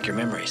might bring back your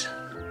memories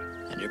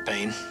and your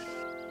pain.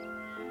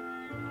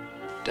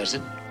 Does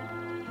it?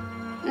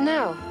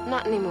 No,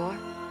 not anymore.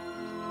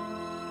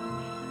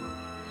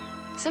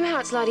 Somehow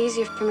it's a lot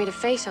easier for me to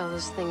face all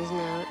those things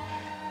now.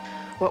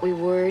 What we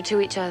were to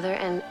each other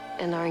and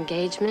our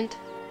engagement.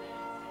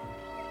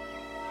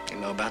 You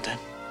know about that?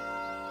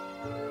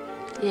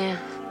 Yeah.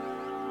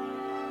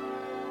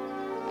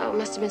 Oh, it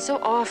must have been so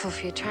awful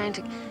for you trying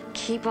to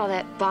keep all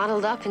that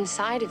bottled up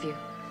inside of you.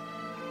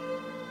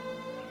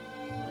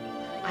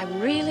 I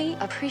really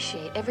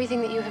appreciate everything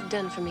that you have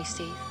done for me,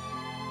 Steve.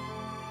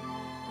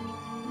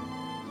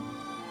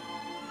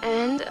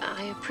 And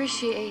I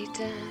appreciate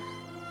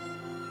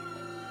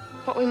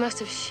what we must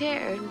have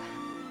shared.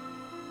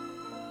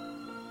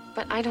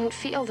 But I don't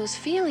feel those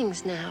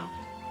feelings now.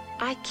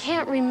 I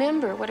can't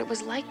remember what it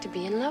was like to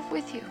be in love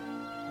with you.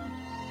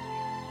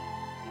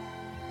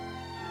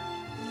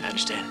 I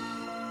understand.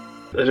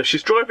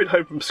 She's driving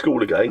home from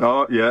school again.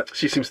 Oh, yeah.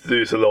 She seems to do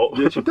this a lot.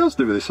 Yeah, she does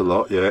do this a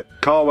lot, yeah.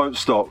 Car won't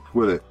stop,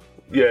 will it?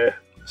 Yeah.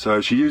 So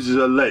she uses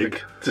her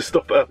leg. To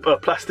stop a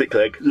plastic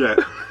leg. Yeah.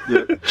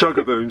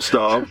 Chug-a-boom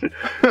style.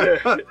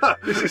 Yeah.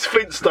 This is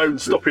Flintstone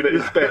stopping at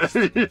its best.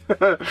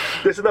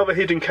 There's another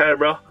hidden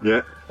camera.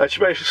 Yeah. And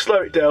she managed to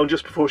slow it down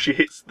just before she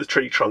hits the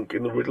tree trunk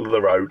in the middle of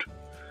the road.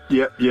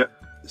 Yeah.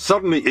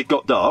 Suddenly it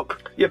got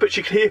dark. Yeah, but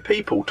she could hear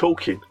people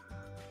talking.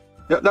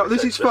 Yeah, no,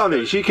 this is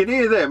funny. She can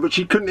hear them, but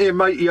she couldn't hear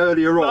Matey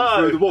earlier on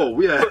through the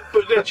wall. Yeah.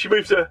 But then she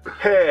moved her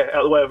hair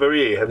out of the way of her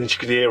ear, and then she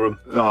could hear them.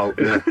 Oh,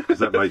 yeah, because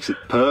that makes it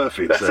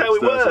perfect. That's how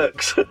it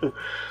works.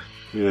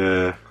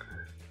 Yeah.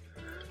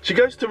 She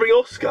goes to ring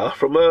Oscar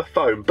from her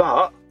phone,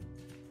 but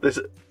there's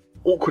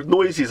awkward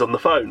noises on the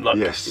phone, like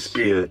it's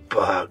being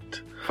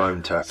bugged.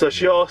 Phone tap. So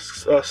she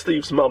asks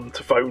Steve's mum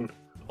to phone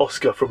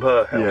Oscar from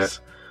her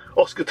house.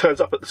 Yeah. Oscar turns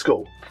up at the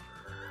school.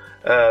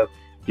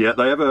 Yeah,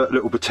 they have a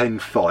little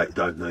pretend fight,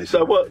 don't they?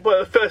 So,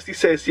 well, first he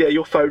says, yeah,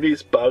 your phone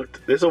is bugged.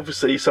 There's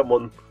obviously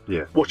someone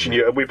watching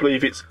you, and we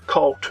believe it's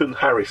Carlton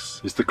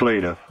Harris. It's the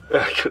cleaner.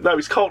 No,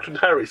 it's Carlton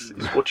Harris.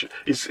 He's watching.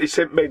 He's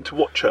sent men to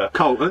watch her.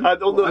 Carlton?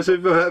 And on the, as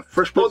if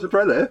Fresh Prince of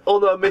Bel-Air?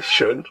 On her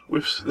mission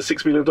with the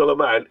 $6 Million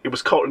Man, it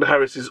was Carlton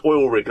Harris's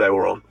oil rig they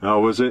were on.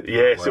 Oh, was it?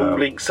 Yes, it all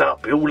links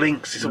up. It all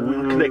links. It's all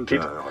connected.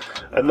 No.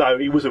 And no,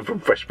 he wasn't from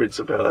Fresh Prince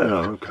of Bel-Air.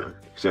 No, okay.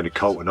 It's the only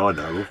Carlton I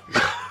know of.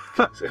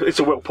 It's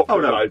a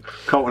well-popular name.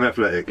 Carlton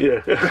Athletic.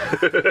 Yeah.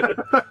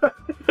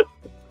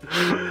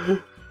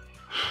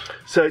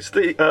 So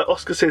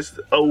Oscar says,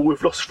 "Oh,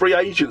 we've lost 3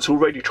 agents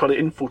already trying to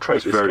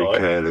infiltrate this guy." Very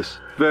careless.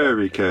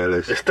 Very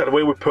careless. I don't know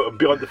where we put them,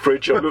 behind the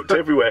fridge. I've looked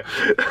everywhere.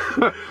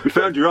 We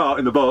found your art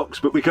in the box,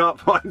 but we can't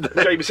find it.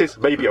 Jamie says,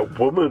 maybe a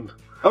woman.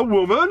 A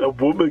woman? A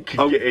woman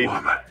can get in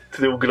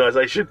to the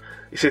organisation.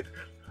 He said,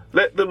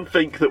 let them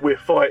think that we're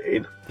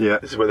fighting. Yeah.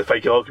 This is where the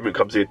fake argument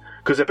comes in.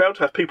 Because they're bound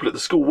to have people at the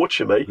school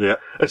watching me. Yeah.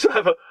 And so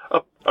have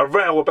a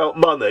row about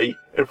money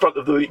in front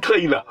of the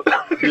cleaner.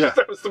 Yeah.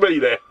 That was to me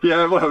there.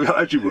 Yeah, well,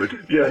 as you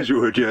would. Yeah. As you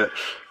would, yeah.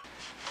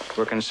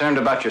 We're concerned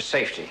about your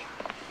safety.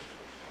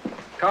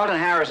 Carlton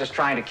Harris is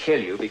trying to kill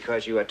you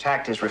because you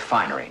attacked his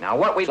refinery. Now,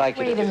 what we'd like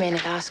you to do... Wait a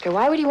minute, Oscar.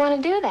 Why would he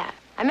want to do that?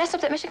 I messed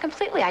up that mission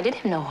completely. I did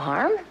him no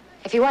harm.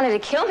 If he wanted to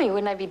kill me,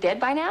 wouldn't I be dead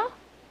by now?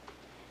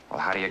 Well,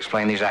 how do you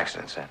explain these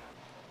accidents, then?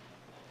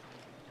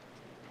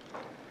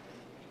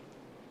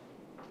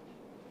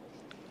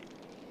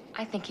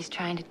 I think he's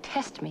trying to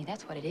test me.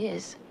 That's what it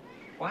is.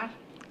 What?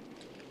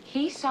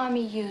 He saw me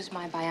use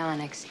my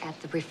bionics at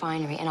the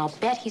refinery, and I'll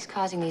bet he's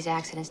causing these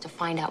accidents to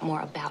find out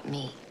more about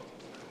me.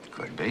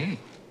 Could be.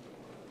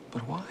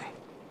 But why?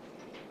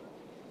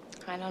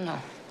 I don't know.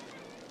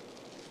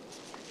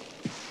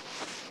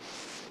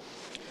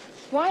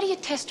 Why do you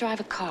test drive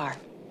a car?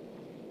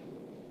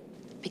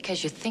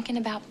 Because you're thinking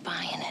about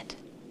buying it.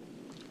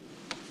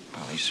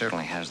 Well, he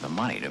certainly has the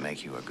money to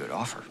make you a good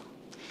offer.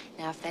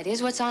 Now, if that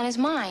is what's on his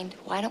mind,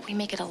 why don't we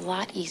make it a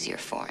lot easier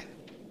for him?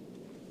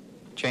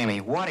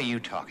 Jamie, what are you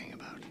talking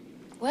about?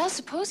 Well,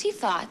 suppose he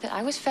thought that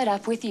I was fed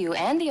up with you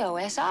and the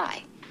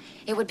OSI.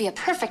 It would be a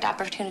perfect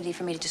opportunity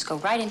for me to just go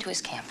right into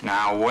his camp.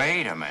 Now,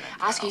 wait a minute.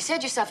 Oscar, you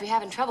said yourself you're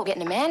having trouble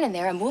getting a man in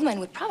there. A woman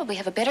would probably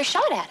have a better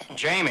shot at it.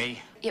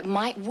 Jamie. It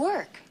might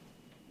work.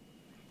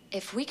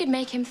 If we could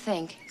make him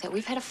think that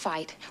we've had a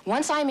fight,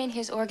 once I'm in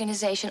his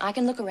organization, I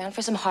can look around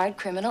for some hard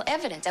criminal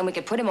evidence, and we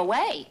could put him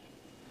away.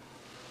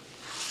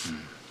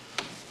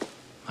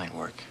 Might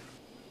work.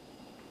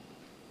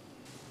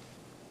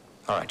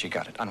 All right, you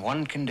got it. On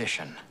one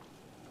condition.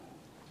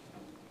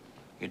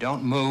 You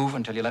don't move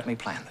until you let me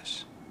plan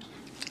this.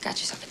 Got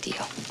yourself a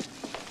deal.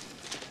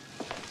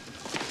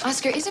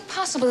 Oscar, is it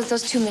possible that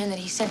those 2 men that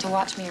he sent to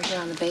watch me are here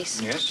on the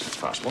base? Yes, it's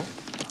possible.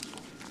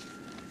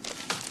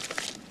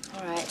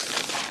 All right.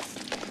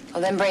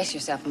 Well, then brace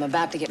yourself. I'm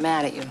about to get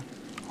mad at you.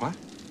 What?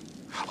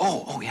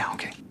 Oh, yeah,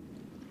 okay.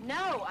 No,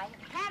 I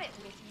had it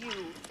with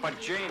you. But,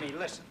 Jamie,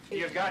 listen.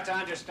 You've got to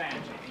understand,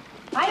 Jamie.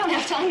 I don't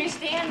have to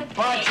understand the thing.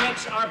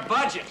 Budgets are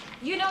budget.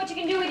 You know what you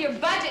can do with your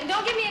budget.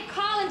 Don't give me a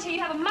call until you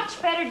have a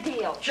much better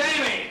deal.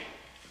 Jamie!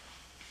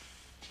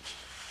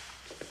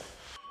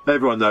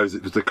 Everyone knows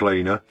it was the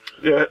cleaner.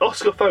 Yeah,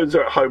 Oscar phones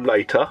her at home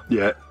later.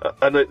 Yeah.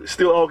 And they're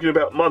still arguing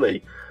about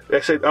money.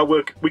 They said,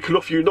 we can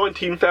offer you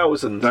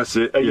 $19,000 That's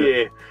it, a yeah.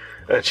 year.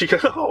 And she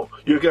goes, oh,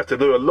 you're going to have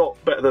to do a lot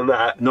better than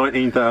that.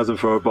 19,000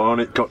 for a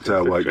Barnet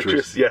cocktail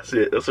waitress. Yes,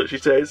 that's what she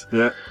says.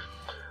 Yeah.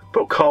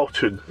 But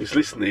Carlton is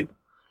listening.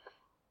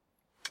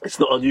 It's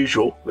not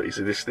unusual that he's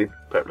listening,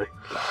 apparently.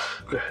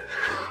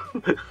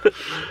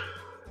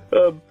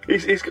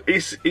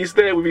 He's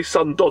there with his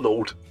son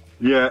Donald.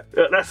 Yeah.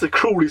 That's the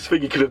cruelest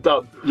thing he could have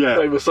done. Yeah.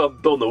 Name his son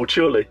Donald,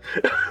 surely.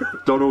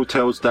 Donald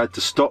tells Dad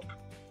to stop.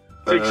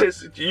 He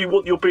says, do you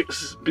want your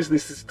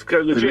business to go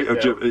legit now?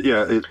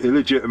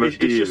 Illegitimate He's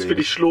just dealings.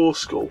 finished law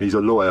school. He's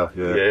a lawyer,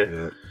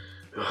 yeah.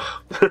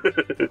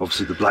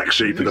 Obviously the black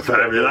sheep of the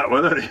family, that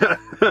one, hasn't he?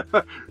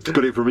 He's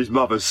got it from his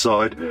mother's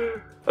side.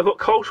 I've got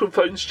Carlton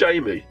phones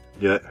Jamie.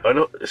 Yeah. And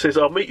it says,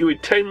 I'll meet you in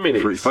 10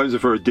 minutes. He phones her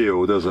for a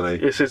deal, doesn't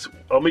he? It says,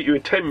 I'll meet you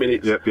in 10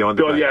 minutes. Yeah, behind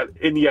the bank.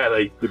 In the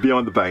alley. You're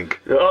behind the bank.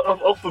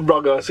 I've often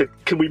rung her, I said,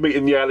 can we meet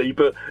in the alley?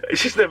 But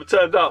she's never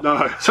turned up.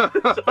 No.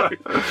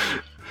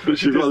 But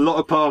she's got a lot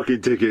of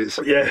parking tickets.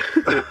 Yeah.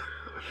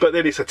 But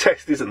then it's a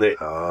test, isn't it?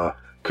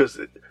 Because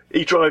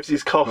he drives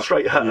his car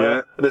straight at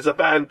her, and there's a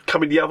van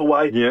coming the other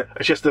way, and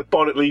she has to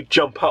bonnetley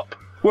jump up.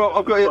 Well,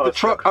 I've got it. The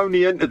truck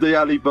only entered the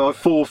alley by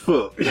 4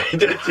 foot. Yeah, he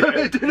did. Yeah.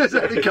 It didn't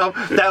exactly come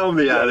down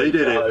the alley,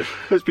 did it?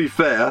 Let's be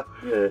fair.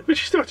 Yeah, but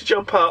she still had to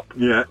jump up.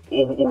 Yeah.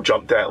 Or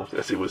jump down,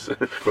 as it was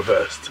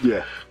reversed.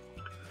 Yeah.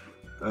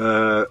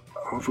 I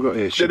forgot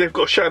here. Then they've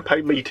got a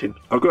champagne meeting.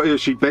 I've got here.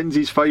 She bends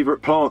his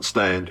favourite plant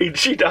stand.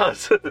 She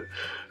does.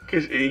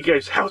 Because he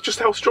goes, how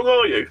strong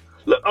are you?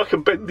 Look, I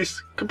can bend this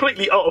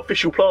completely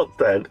artificial plant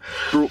stand.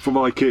 Brought from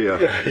IKEA.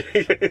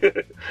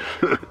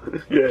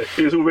 Yeah,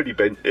 he was already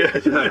bent.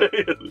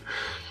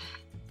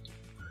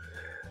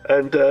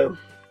 And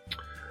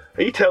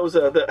he tells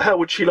her that how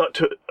would she like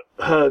to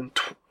earn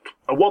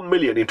 $1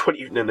 million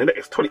in the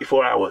next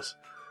 24 hours.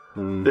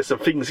 There's some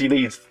things he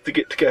needs to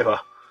get together.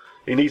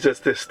 He needs us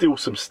to steal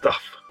some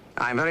stuff.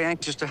 I'm very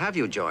anxious to have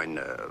you join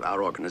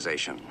our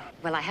organization.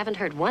 Well, I haven't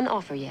heard one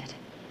offer yet.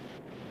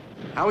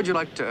 How would you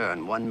like to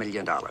earn $1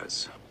 million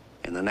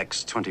in the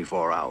next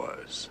 24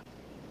 hours?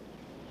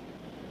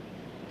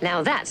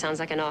 Now that sounds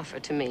like an offer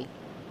to me.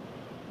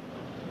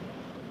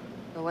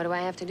 Well, what do I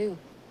have to do?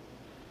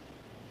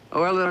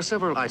 Well, there are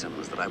several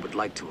items that I would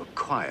like to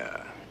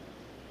acquire.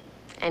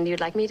 And you'd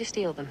like me to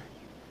steal them?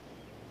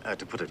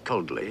 To put it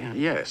coldly,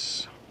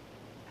 yes.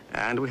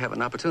 And we have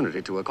an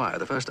opportunity to acquire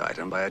the first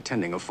item by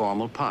attending a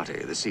formal party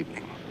this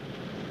evening.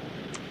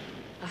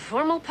 A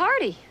formal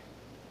party?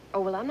 Oh,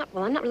 well, I'm not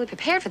really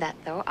prepared for that,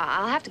 though.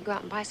 I'll have to go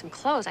out and buy some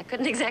clothes. I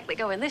couldn't exactly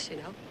go in this, you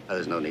know.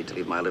 There's no need to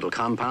leave my little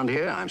compound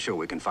here. I'm sure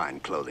we can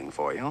find clothing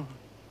for you.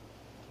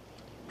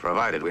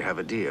 Provided we have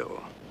a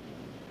deal.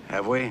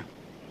 Have we?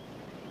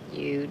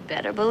 You'd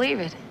better believe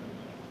it.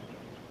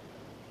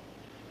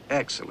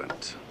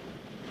 Excellent.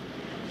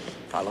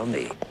 Follow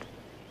me.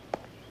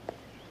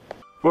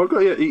 Well, I've got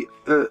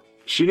here.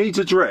 She needs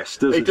a dress,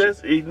 doesn't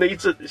she?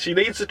 She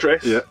needs a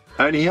dress. Yeah.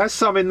 And he has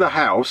some in the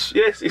house.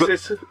 Yes, he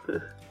says.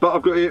 But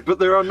I've got it. But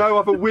there are no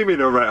other women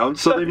around,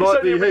 so they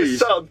might be his.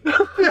 Son.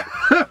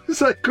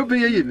 So it could be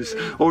his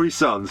or his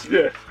son's.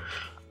 Yeah.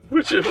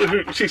 Which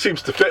she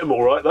seems to fit him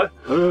all right,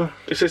 though.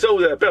 It says, "Oh,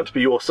 they're about to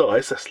be your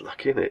size." That's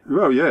lucky, isn't it?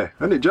 Well, yeah,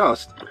 and it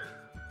just.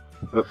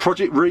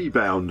 Project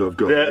Rebound, I've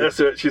got. Yeah,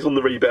 that's it. She's on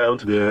the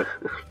rebound. Yeah.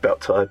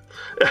 About time.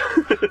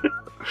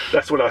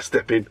 That's when I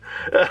step in.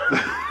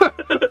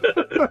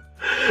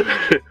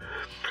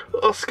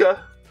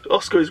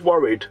 Oscar is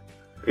worried.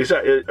 He's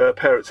at her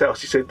parents'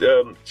 house. He said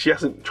she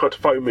hasn't tried to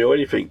phone me or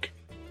anything.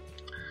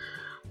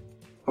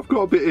 I've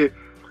got a bit here.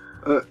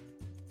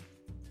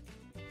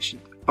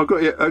 I've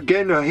got here.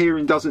 Again, her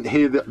hearing doesn't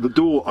hear the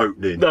door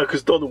opening. No,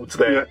 because Donald's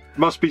there. Yeah,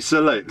 must be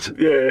select.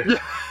 Yeah.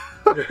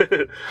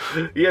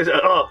 Yes,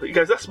 he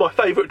goes, that's my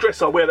favourite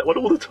dress, I wear that one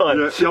all the time.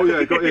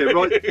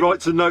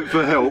 Writes a note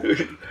for help,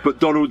 but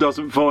Donald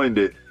doesn't find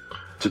it.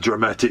 To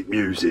dramatic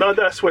music. No,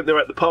 that's when they're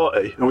at the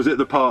party. Or was it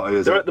the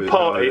party? They're at the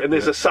party, and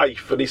there's a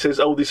safe, and he says,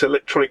 this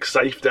electronic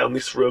safe down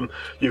this room,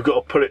 you've got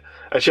to put it,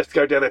 and she has to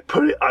go down there,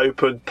 put it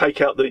open,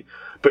 take out the,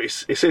 but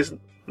it says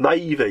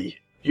Navy,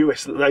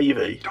 US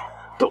Navy,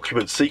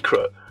 document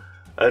secret,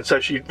 and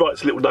so she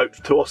writes a little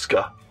note to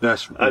Oscar,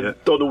 and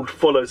Donald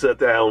follows her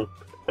down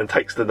and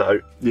takes the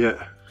note.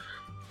 Yeah,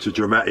 to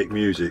dramatic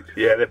music.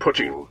 Yeah, they're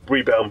Project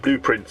Rebound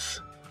blueprints.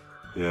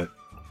 Yeah,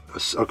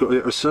 I've got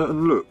a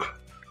certain look.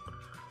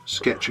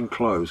 Sketch and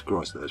close.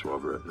 Christ, that's what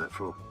I've written that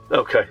for.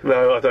 Okay,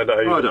 no, I don't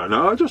know. I don't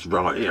know. I just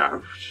write,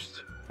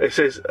 It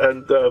says,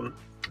 and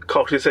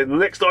Carlton said, the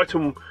next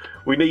item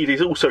we need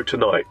is also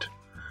tonight.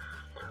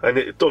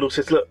 And Donald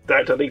says, look,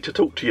 Dad, I need to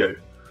talk to you.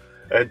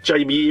 And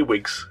Jamie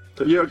Earwigs.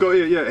 Yeah, I got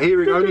it. Yeah,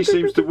 hearing only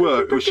seems to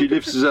work when she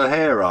lifts her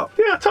hair up.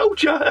 Yeah, I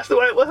told you. That's the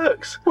way it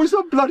works. Well, it's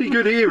not bloody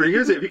good hearing,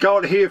 is it? If you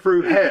can't hear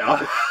through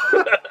hair.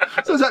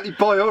 It's not exactly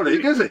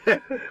bionic, is it?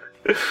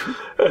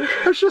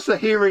 That's just a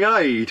hearing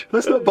aid.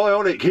 That's not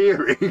bionic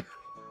hearing.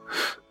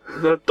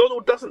 No,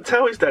 Donald doesn't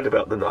tell his dad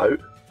about the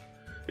note.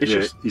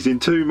 He's in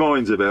two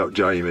minds about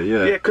Jamie,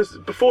 yeah. Yeah, because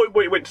before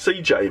he went to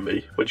see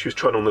Jamie, when she was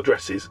trying on the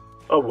dresses,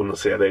 I wouldn't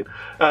see her then,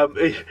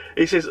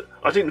 he says,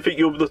 I didn't think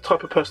you were the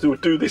type of person who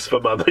would do this for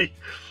money.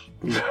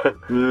 Yeah,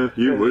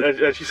 you would.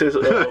 And she says,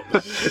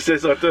 she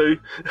says, I do.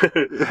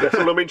 That's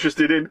all I'm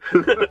interested in.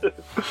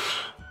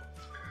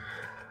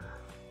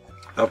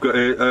 I've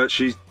got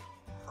she's...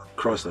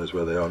 Christ knows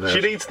where they are now. She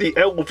needs the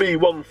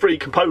LV13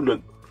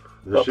 component.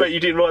 I bet you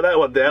didn't write that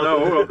one down.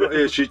 No, all I've got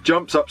here, she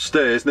jumps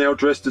upstairs, now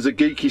dressed as a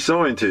geeky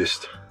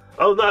scientist.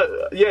 Oh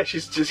no, yeah, she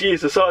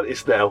is a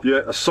scientist now.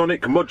 Yeah, a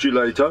sonic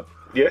modulator.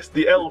 Yes,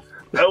 the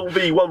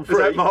LV13. Is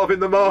that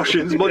Marvin the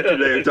Martian's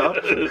modulator?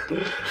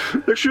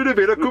 There should have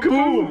been a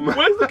kaboom.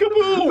 Where's the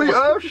kaboom? The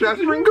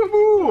earth-shattering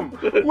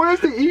kaboom. Where's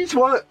the each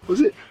one?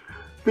 Was it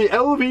the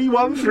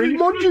LV13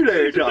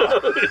 modulator?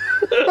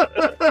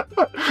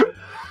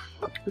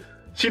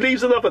 She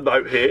leaves another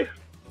note here,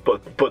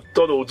 but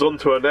Donald's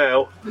onto her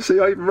now. You see,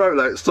 I even wrote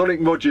that sonic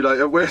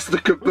modulator. Where's the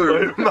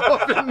kaboom?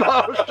 Marvin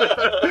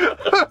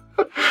Martian.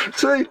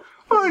 See,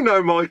 I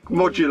know my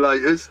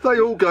modulators. They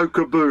all go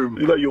kaboom.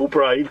 You know your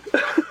brain.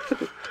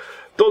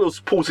 Donald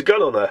pulls a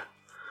gun on her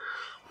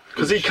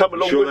because he come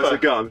along with her. That's a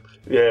gun.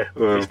 Yeah,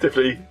 he's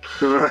definitely.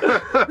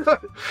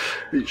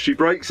 She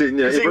breaks in.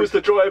 Yeah, he was the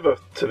driver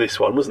to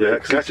this one, wasn't he?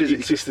 Because he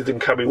insisted in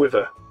coming with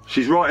her.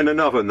 She's writing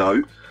another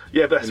note.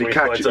 Yeah, that's and he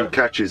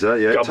catches her.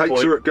 Yeah,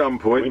 takes her at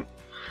gunpoint.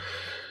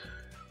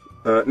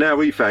 Now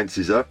he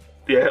fancies her.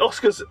 Yeah,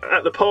 Oscar's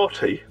at the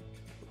party.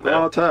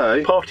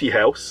 Party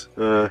house.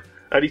 And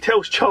he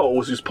tells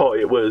Charles, whose party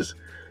it was,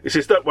 he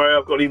says, don't worry,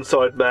 I've got an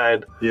inside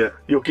man. Yeah.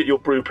 You'll get your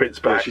blueprints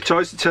back. Yeah, she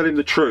tries to tell him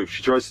the truth.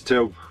 She tries to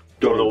tell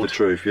Donald the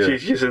truth, yeah.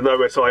 She's an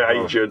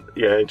OSI agent,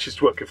 yeah, and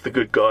she's working for the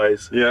good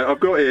guys. Yeah, I've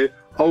got here,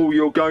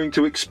 you're going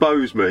to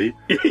expose me.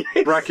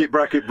 Bracket,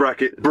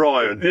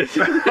 Brian.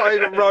 I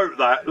even wrote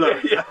that,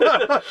 look.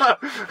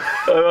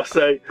 I must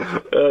say,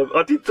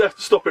 I did have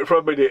to stop it for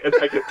a minute and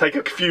take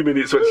a few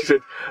minutes when she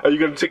said, are you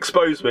going to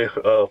expose me?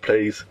 Oh,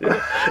 please.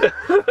 Yeah.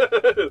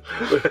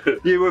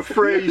 You were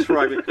freeze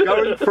framing,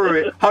 going through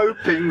it,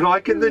 hoping,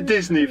 like in the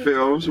Disney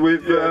films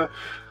with...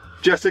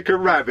 Jessica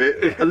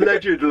Rabbit,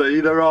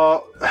 allegedly there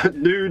are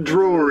nude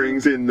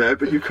drawings in there,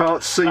 but you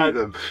can't see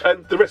them.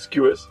 And the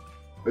rescuers.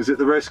 Is it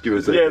the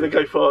rescuers? Yeah, they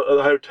go for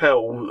a hotel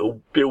or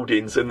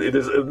buildings, and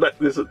there's a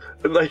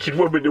naked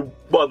woman in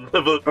one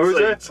of the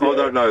seats. Yeah. I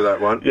don't know that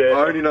one. Yeah.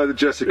 I only know the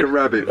Jessica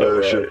Rabbit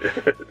version.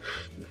 Right.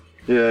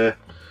 Yeah.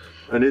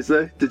 And is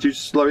there? Did you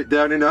slow it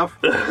down enough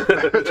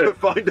to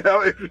find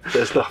out if...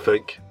 There's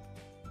nothing.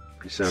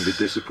 You sounded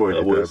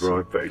disappointed there,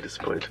 Brian. Very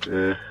disappointed.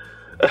 Yeah.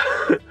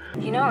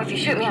 You know, if you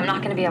shoot me, I'm not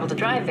going to be able to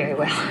drive very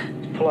well.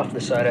 Pull off to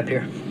the side up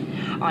here.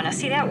 Oh, now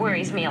see, that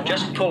worries me a lot.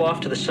 Just pull off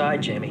to the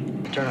side, Jamie.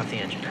 Turn off the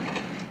engine.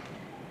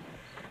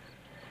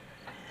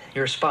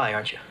 You're a spy,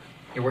 aren't you?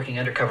 You're working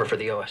undercover for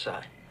the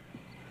OSI.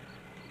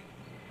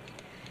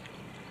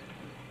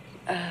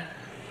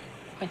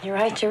 When you're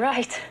right, you're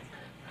right.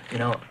 You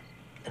know,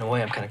 in a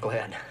way, I'm kind of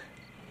glad.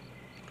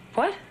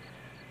 What?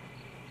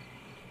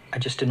 I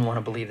just didn't want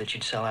to believe that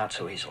you'd sell out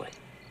so easily.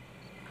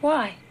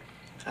 Why?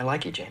 I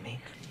like you, Jamie.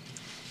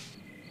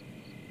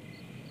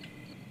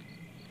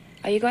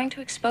 Are you going to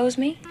expose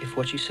me? If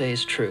what you say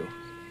is true,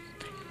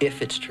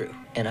 if it's true,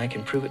 and I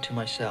can prove it to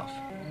myself,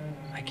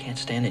 I can't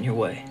stand in your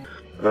way.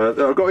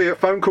 I've got here, a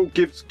phone call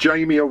gives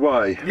Jamie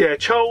away. Yeah,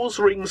 Charles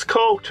rings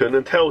Carlton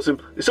and tells him,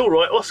 it's all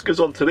right,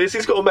 Oscar's onto this,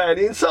 he's got a man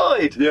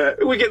inside. Yeah.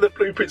 We get the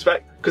blueprints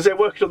back, because they're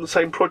working on the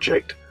same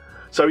project.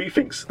 So he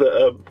thinks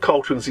that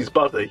Carlton's his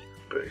buddy.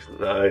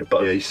 But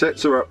no, he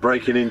sets her up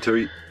breaking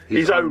into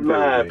his own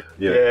lab.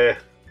 Yeah.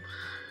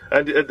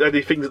 And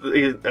he thinks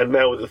and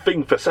now the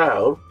thing for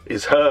sale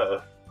is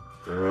her.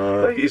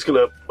 He's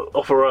going to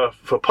offer her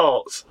for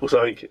parts or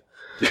something.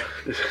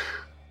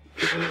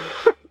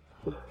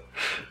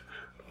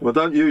 Well,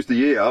 don't use the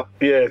ear.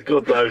 Yeah,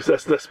 God knows.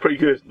 That's pretty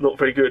good. Not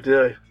very good,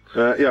 yeah.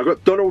 I've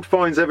got Donald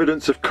finds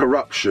evidence of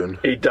corruption.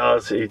 He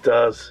does.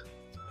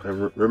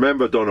 And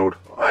remember, Donald,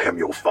 I am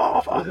your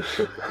father.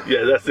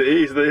 Yeah, that's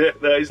it.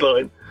 That is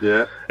line.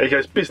 Yeah. And he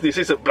goes, business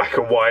isn't black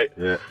and white.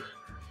 Yeah.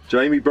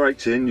 Jamie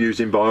breaks in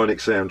using Bionic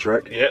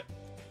soundtrack. Yeah.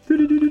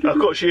 Of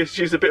course,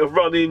 she's a bit of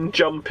running,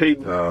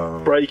 jumping,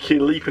 breaking,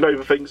 leaping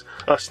over things.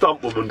 A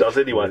stunt woman does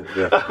anyway.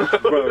 Yeah.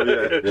 Well,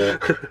 yeah.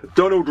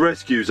 Donald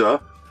rescues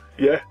her.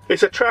 Yeah,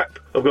 it's a trap.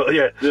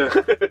 Yeah.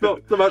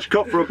 Not much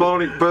cop for a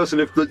bionic person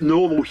if the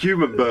normal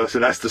human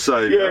person has to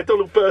save her. Yeah,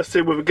 Donald bursts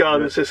in with a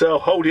gun and says, "Oh,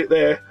 hold it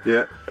there."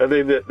 Yeah. And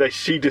then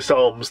she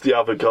disarms the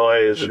other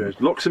guys. She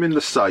locks them in the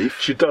safe.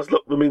 She does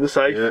lock them in the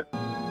safe. Yeah.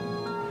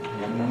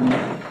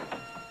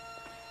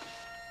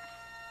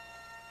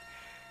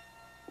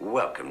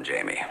 Welcome,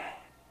 Jamie.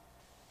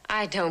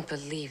 I don't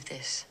believe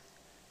this.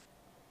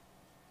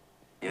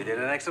 You did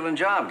an excellent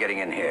job getting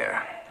in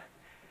here.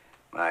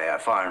 My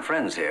foreign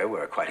friends here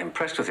were quite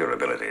impressed with your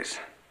abilities.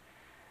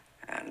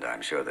 And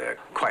I'm sure they're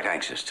quite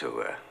anxious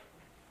to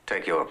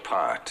take your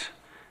part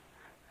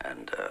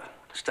and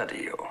study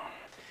you.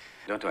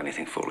 Don't do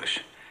anything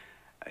foolish.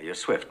 You're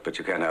swift, but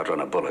you can't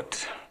outrun a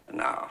bullet.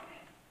 Now,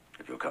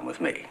 if you'll come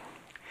with me,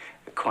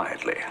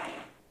 quietly.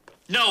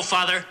 No,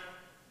 Father.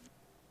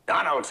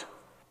 Donald!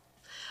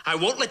 I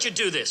won't let you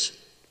do this.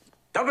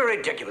 Don't be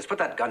ridiculous. Put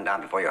that gun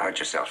down before you hurt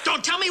yourself.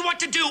 Don't tell me what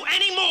to do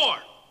anymore!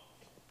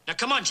 Now,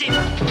 come on, Jamie.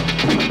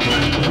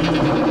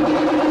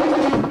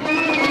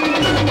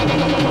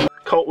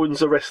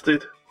 Carlton's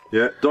arrested.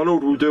 Yeah,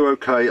 Donald will do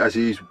okay as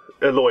he's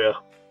a lawyer.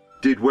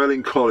 Did well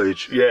in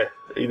college. Yeah,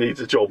 he needs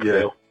a job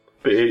now.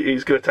 But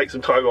he's going to take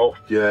some time off.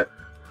 Yeah.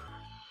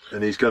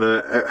 And he's going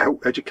to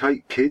help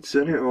educate kids,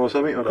 isn't it, or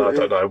something? I don't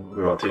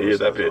know. I didn't hear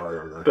that bit.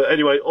 But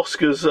anyway,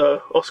 Oscar's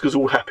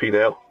all happy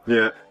now.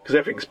 Yeah. Because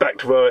everything's back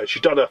to her.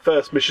 She's done her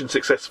first mission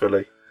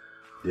successfully.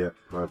 Yeah,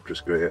 I've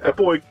just got it. A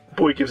boy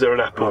gives her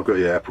an apple. I've got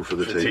apple for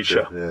the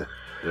teacher.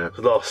 Yeah.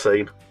 The last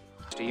scene.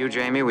 To you,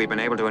 Jamie, we've been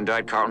able to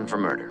indict Carlton for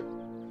murder.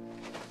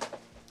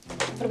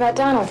 What about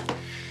Donald?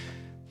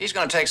 He's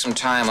going to take some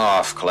time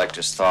off, collect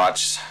his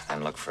thoughts,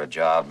 then look for a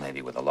job,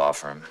 maybe with a law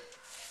firm.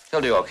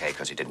 He'll do okay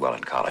because he did well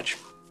in college.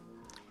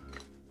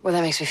 Well,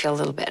 that makes me feel a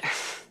little better.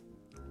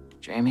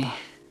 Jamie,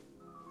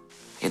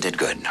 you did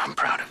good. I'm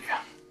proud of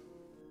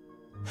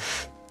you.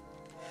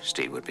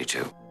 Steve would be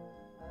too.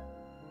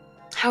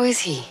 How is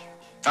he?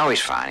 Oh,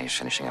 he's fine. He's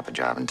finishing up a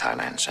job in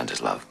Thailand. Send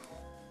his love.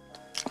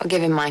 I'll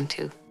give him mine,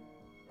 too.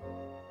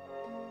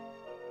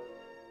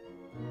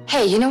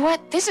 Hey, you know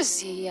what? This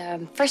is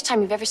the first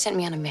time you've ever sent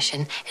me on a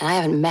mission, and I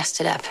haven't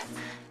messed it up.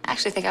 I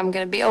actually think I'm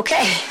going to be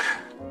okay.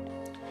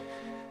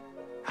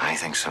 I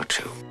think so,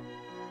 too.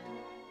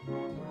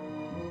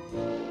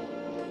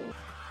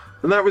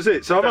 And that was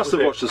it. So I must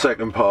have watched the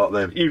second part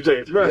then. You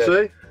did. Yeah.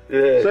 See?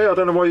 Yeah. See, I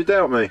don't know why you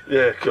doubt me.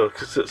 Yeah,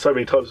 because so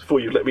many times before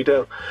you let me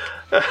down.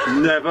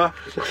 Never.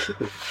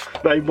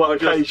 Name one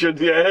occasion,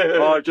 yeah.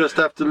 I just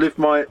have to lift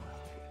my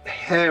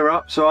hair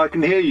up so I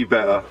can hear you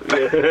better.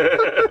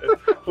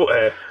 Yeah. What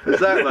hair?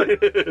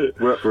 Exactly.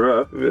 Work for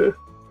her. Yeah.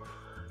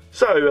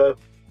 So,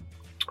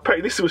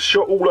 apparently this was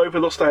shot all over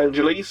Los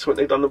Angeles when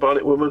they done The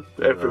Bionic Woman,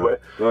 everywhere.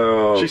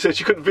 Oh. She said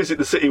she couldn't visit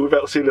the city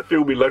without seeing a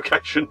filming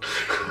location.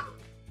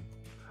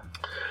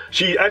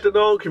 She had an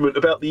argument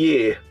about the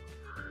ear.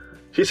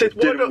 She said,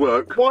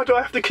 why do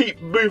I have to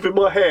keep moving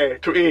my hair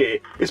to ear?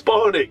 It's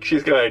bionic,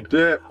 she's going.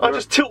 Yeah. I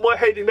just tilt my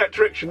head in that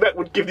direction, that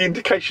would give the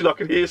indication I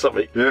can hear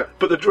something. Yeah.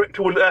 But the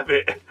director wouldn't have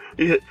it.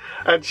 Yeah.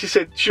 And she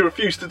said she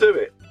refused to do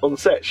it on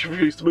set. She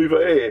refused to move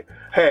her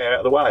hair out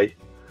of the way.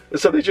 And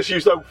so they just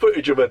used old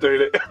footage of her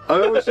doing it.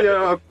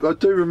 I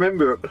do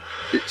remember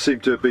it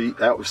seemed to be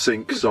out of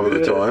sync some of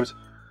the times.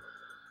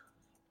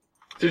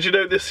 Did you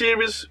know the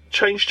series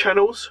changed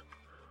channels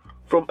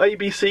from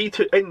ABC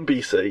to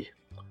NBC?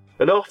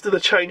 And after the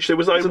change, there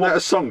was no Isn't more... that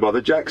a song by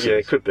the Jacksons? Yeah,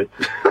 it could be.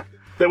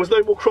 There was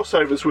no more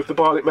crossovers with the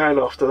Bionic Man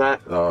after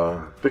that.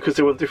 Because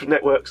they were on different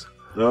networks.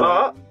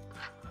 But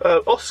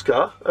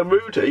Oscar and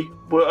Rudy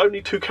were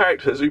only two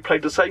characters who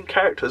played the same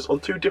characters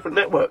on two different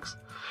networks.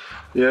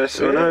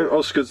 Yes, I know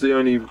Oscar's the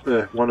only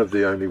one of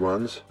the only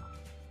ones.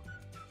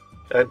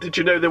 And did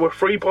you know there were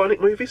 3 Bionic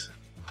movies?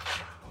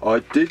 I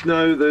did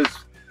know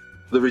there's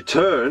The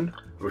Return.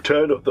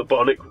 Return of the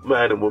Bionic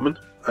Man and Woman.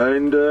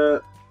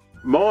 And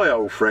my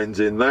old friend's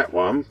in that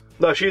one.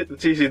 No,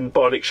 she's in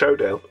Bionic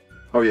Showdown.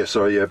 Oh, yeah,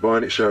 sorry, yeah,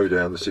 Bionic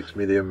Showdown, the $6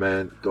 Million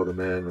Man, Dollar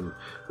Man, and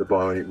the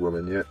Bionic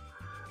Woman, yeah.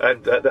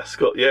 And that's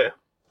got,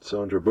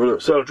 Sandra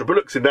Bullock. Sandra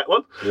Bullock's in that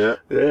one. Yeah.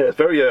 Yeah,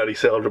 very early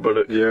Sandra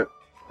Bullock. Yeah.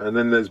 And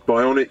then there's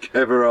Bionic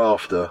Ever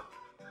After.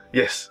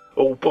 Yes,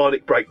 all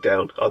Bionic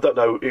Breakdown. I don't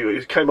know,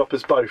 it came up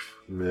as both.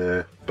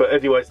 Yeah. But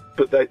anyways,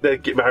 they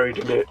get married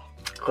in it.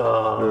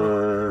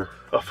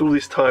 After all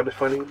this time, they're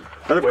finding...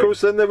 And of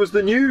course, then there was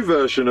the new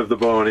version of the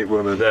Bionic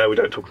Woman. No, we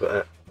don't talk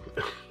about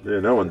that.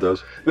 Yeah, no one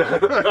does. No,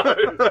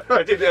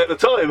 they didn't at the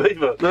time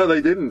either. No,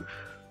 they didn't.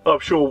 I'm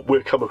sure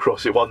we'll come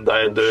across it one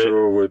day and do it.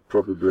 Sure, we'll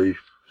probably...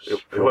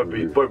 It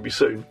won't be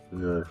soon.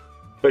 No.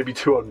 maybe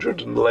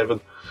 211.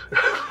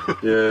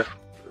 Yeah.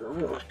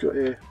 Oh, I've got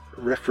here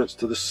a reference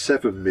to the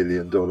 $7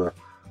 million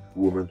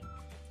woman.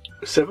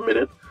 7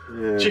 million?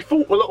 Yeah. She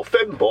fought a lot of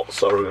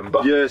fembots, I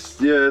remember. Yes,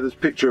 yeah, there's a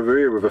picture of her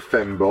here with a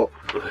fembot.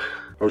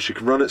 Oh, she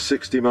can run at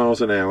 60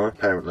 miles an hour,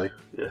 apparently.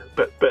 Yeah,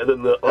 better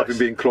than the... Having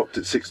been clocked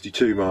at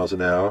 62 miles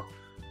an hour.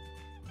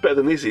 Better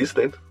than Izzy's,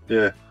 then.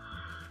 Yeah.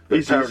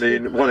 But apparently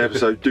in one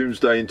episode,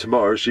 Doomsday and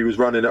Tomorrow, she was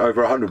running at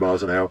over 100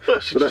 miles an hour. Well,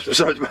 she just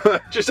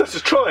had to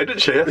try,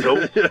 didn't she? That's all.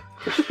 Yeah.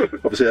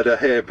 Obviously had her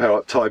hair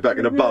tied back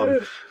in a bun.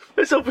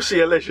 It's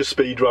obviously a leisure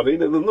speed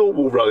running and a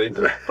normal running.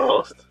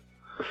 Fast.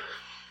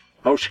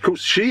 Oh,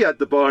 she had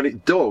the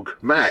bionic dog,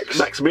 Max.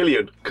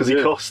 Maximilian, because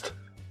he cost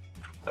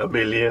 $1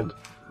 million.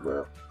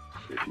 Well,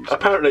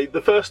 apparently,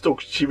 the first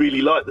dog, she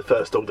really liked the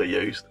first dog they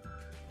used,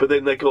 but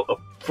then they got a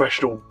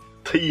professional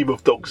team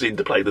of dogs in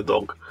to play the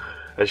dog,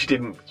 and she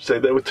didn't, so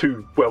they were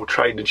too well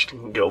trained and she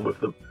didn't get on with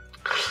them.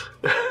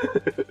 I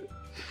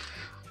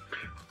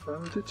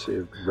did see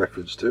a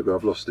reference to it, but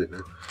I've lost it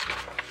now.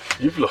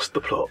 You've lost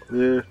the plot.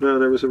 Yeah, no,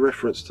 there was a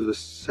reference to the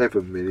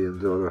 $7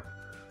 million.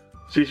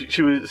 She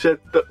said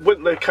that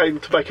when they came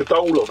to make a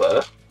doll of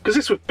her, because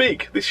this was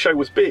big, this show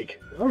was big.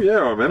 Oh yeah,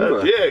 I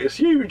remember. Yeah, it's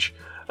huge.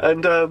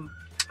 And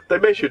they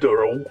measured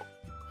her all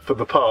for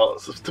the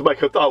parts to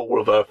make a doll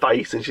of her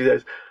face, and she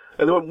says,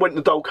 and then when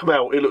the doll came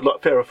out, it looked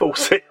like Farrah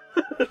Fawcett.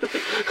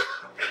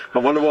 I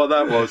wonder what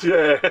that was.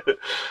 Yeah.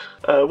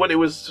 When it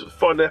was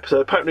final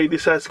episode, apparently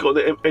this has got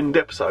an end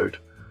episode.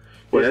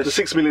 Whereas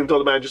the $6 million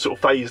man just sort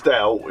of phased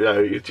out, you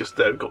know, it just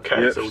got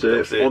cancelled.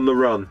 Yep, On the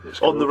Run.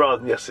 On the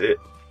Run, yes, it.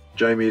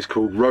 Jamie is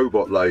called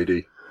Robot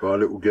Lady by a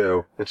little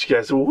girl. And she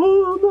goes,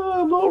 oh no,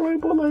 I'm not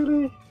Robot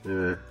Lady.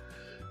 Yeah.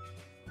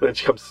 Then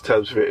she comes to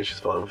terms with it and she's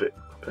fine with it.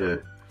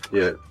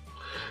 Yeah.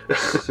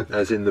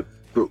 As in the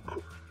book,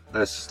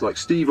 as like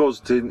Steve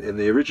Austin in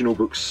the original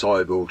book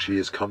Cyborg, she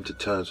has come to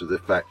terms with the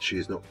fact she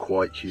is not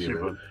quite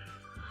human.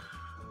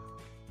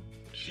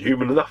 She's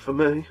human enough for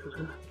me.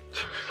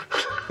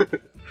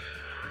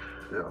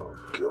 Oh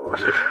God.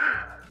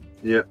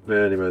 Yep.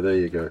 Anyway, there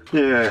you go.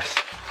 Yes.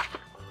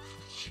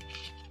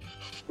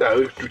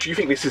 No, do you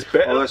think this is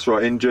better? Oh, that's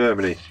right. In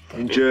Germany,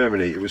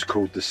 it was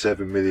called the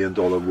 $7 Million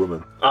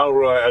Woman. Oh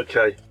right,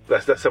 okay.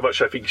 That's how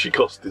much I think she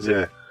cost, is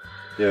it?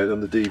 Yeah.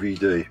 On the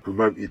DVD,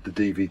 promoted the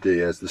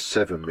DVD as the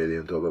 $7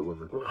 Million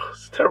Woman. Oh,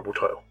 it's a terrible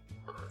title.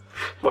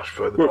 Much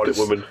prefer the Bionic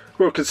Woman.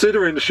 Well,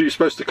 considering that she's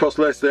supposed to cost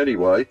less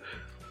anyway.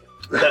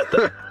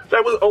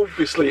 That was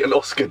obviously an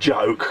Oscar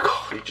joke.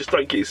 God, you just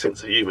don't get his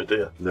sense of humour, do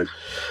you? No.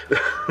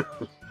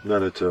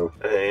 None at all.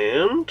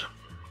 And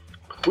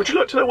would you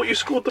like to know what you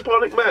scored the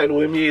Bionic Man all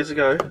them years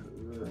ago?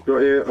 Got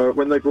here,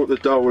 when they brought the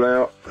doll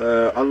out,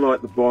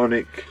 unlike the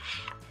Bionic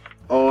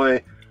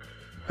eye,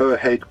 her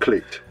head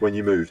clicked when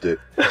you moved it,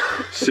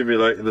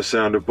 simulating the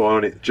sound of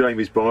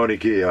Jamie's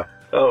Bionic ear.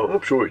 Oh,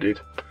 I'm sure it did.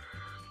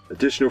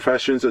 Additional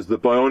fashions as the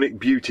Bionic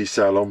Beauty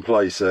Salon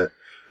playset.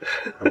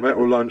 A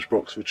metal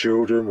lunchbox for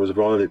children was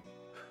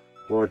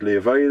widely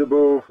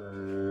available.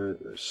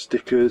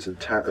 Stickers and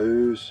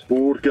tattoos.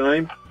 Board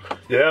game.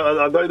 Yeah,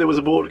 I know there was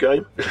a board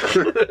game.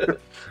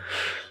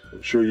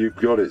 I'm sure you've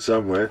got it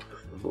somewhere.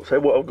 I'll say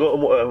what I've got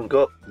and what I haven't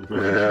got.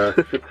 Yeah.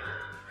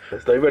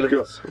 There's no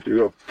relevance. You've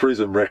got a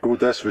prison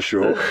record, that's for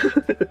sure.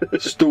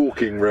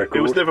 Stalking record.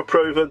 It was never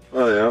proven.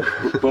 Oh yeah.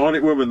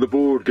 Bionic Woman, the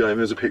board game,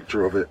 there's a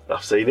picture of it.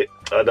 I've seen it.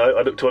 I know,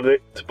 I looked on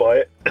it to buy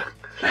it.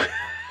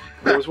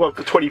 There was one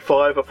for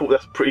 25. I thought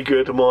that's pretty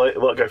good. I might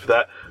go for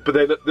that. But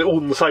then they're all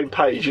on the same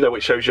page, you know,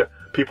 which shows you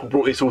people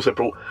brought this. Also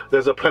brought.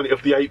 There's a Planet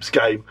of the Apes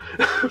game,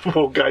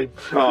 board game.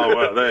 Oh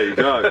well, there you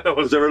go.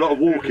 Was there a lot of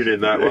walking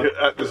in that one?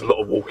 There's a lot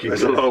of walking.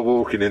 There's a lot of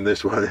walking in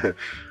this one.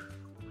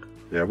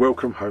 Yeah.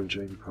 Welcome Home,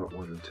 Jamie, Part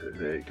 1 and 2.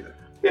 There you go.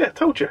 Yeah, I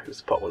told you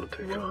it's Part 1 and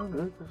 2. Yeah, I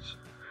know.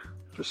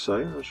 Just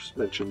saying. I just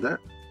mentioned that.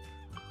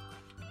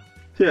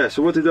 Yeah,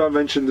 so what did I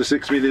mention the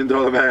 $6 million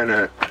man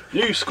at?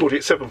 You scored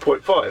it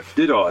 7.5.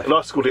 Did I? And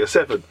I scored it a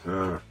 7.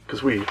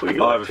 Because we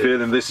I have a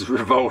feeling this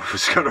revolt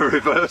was going to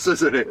reverse,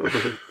 isn't it?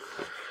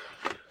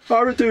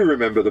 I do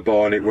remember the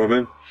Bionic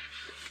Woman,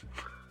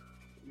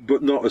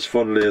 but not as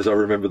fondly as I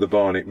remember the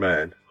Bionic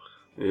Man.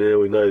 Yeah,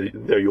 we know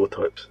your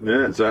types.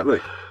 Yeah,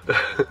 exactly.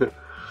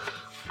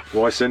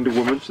 Why send a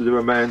woman to do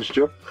a man's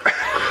job?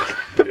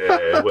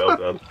 Yeah, well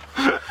done.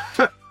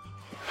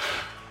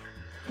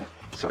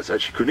 So it's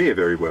actually couldn't hear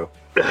very well.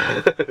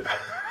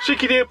 She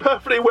could hear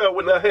perfectly well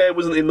when her hair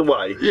wasn't in the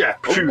way. Yeah,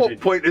 at what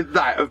point is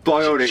that of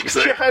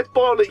bionics? She had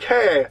bionic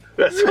hair.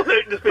 That's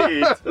what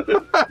interfered.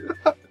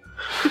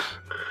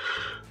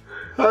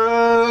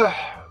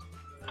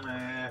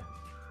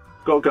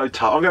 Gotta go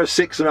tough. I'm going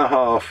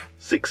 6.5.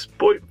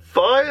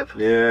 6.5?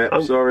 Yeah,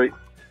 I'm sorry.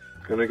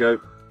 Gonna go.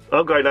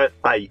 I'm going at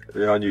 8.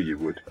 Yeah, I knew you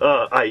would. 8.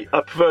 I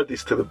preferred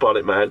this to the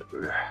Bionic Man.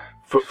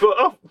 For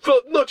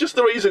not just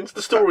the reasons,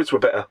 the stories were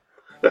better.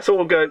 That's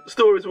all I'm going. The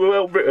stories were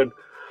well written.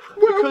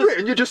 Well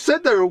written? You just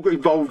said they all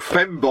involved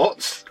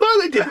fembots.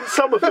 No, they didn't.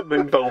 Some of them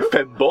involved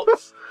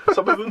fembots.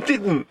 Some of them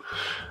didn't.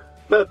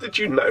 Now, did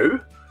you know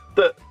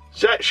that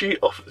she actually,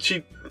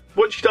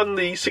 once she'd done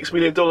the $6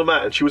 million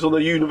man, she was on a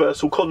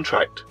Universal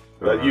contract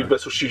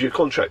Universal Studio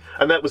contract,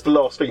 and that was the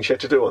last thing she had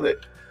to do on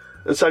it.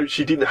 And so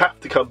she didn't have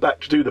to come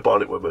back to do the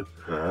Bionic Woman.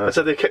 And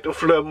so they kept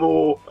offering her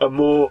more and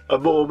more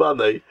and more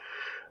money.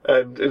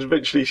 And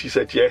eventually she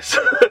said yes.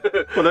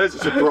 Well, there's a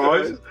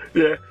surprise.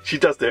 Yeah, she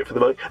does do it for the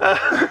money.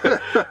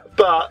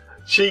 But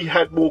she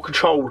had more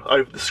control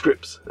over the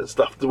scripts and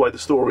stuff, the way the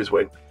stories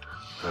went.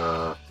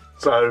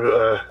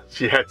 So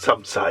she had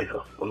some say.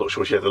 I'm not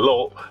sure she had a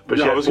lot, but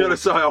she had I was going to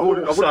say, I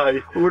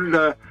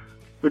wouldn't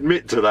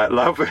admit to that,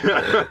 love.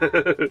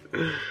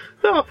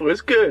 No, I thought it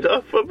was good. I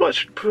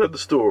much preferred the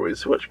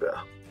stories, much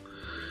better.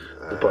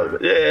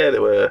 Yeah, they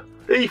were.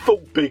 He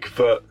fought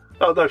Bigfoot.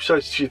 Oh no,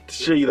 so she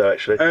though,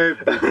 actually.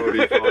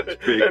 Everybody fights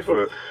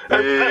Bigfoot.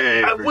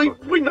 And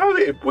we know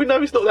him. We know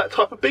he's not that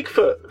type of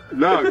Bigfoot.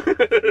 No.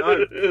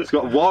 He's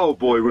got a wild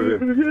boy with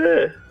him.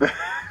 Yeah.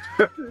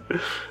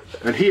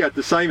 And he had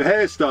the same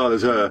hairstyle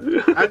as her,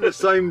 and the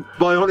same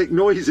bionic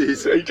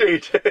noises. He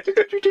did.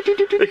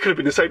 It could have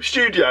been the same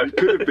studio. It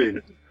could have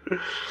been.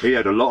 He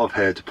had a lot of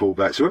hair to pull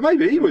back, so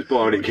maybe he was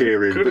bionic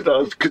hearing. Could have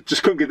done.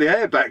 Just couldn't get the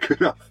hair back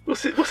enough.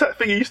 What's that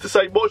thing he used to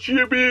say? What's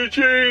you,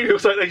 BG? Or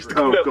something they used to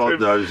call out God to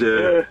him. knows,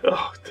 yeah.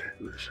 Oh,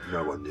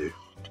 no one knew.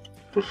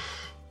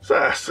 So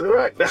that's all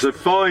right. So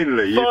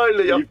finally,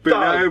 you've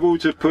been able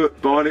to put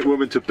Bionic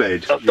Woman to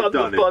bed. I've done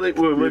the Bionic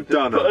Woman. You've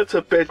done put her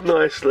to bed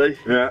nicely.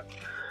 Yeah.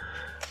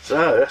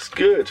 So that's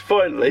good.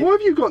 Finally. Why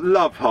have you got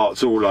love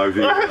hearts all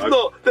over you? I have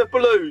not. They're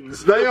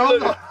balloons. They are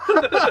not.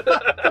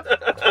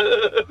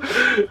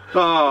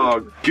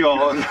 Oh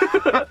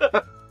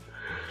God.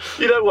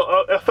 You know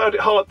what? I found it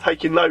hard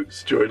taking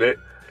notes during it.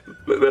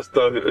 Let's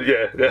don't.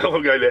 Yeah, I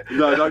won't go there.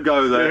 No, don't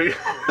go there.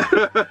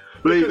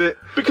 Leave it.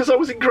 Because I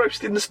was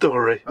engrossed in the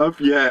story.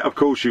 Yeah, of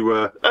course you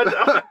were. And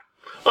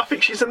I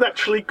think she's a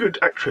naturally good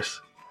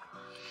actress.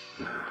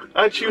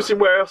 And she was in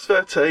Warehouse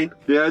 13.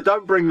 Yeah,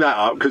 don't bring that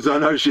up because I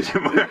know she's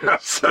in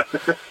Warehouse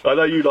 13. I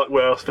know you like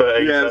Warehouse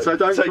 13. Yeah, so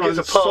don't try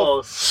and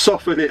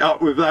soften it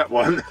up with that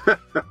one.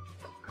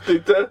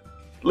 Did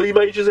Lee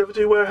Majors ever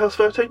do Warehouse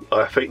 13?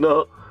 I think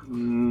not.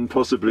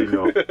 Possibly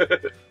not.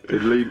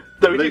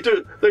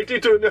 They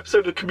did do an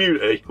episode of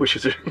Community, which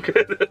is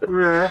good.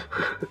 Yeah.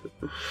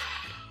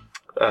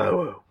 Oh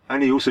well.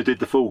 And he also did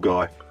The Fall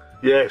Guy.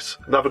 Yes,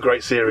 another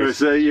great series.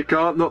 So you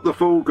can't knock The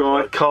Fall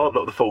Guy. I can't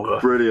knock The Fall Guy.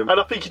 Brilliant. And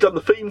I think he done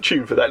the theme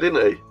tune for that,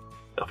 didn't he?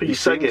 I think he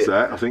sang it.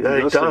 That. I think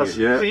he does.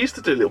 Sing it, yeah. He used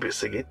to do a little bit of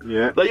singing.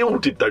 Yeah. They all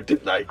did though,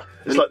 didn't they?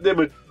 It's like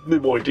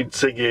Nimoy did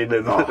singing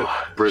and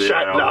brilliant.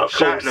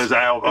 Shatner's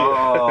album.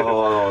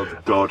 Oh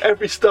God.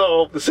 Every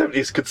star of the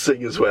 70s could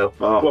sing as well.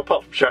 Well,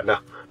 apart from Shatner.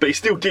 But he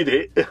still did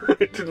it.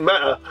 It didn't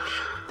matter.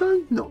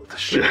 Don't knock the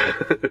shit.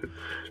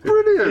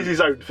 Brilliant. He's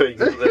his own thing,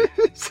 isn't he?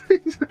 He's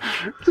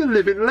a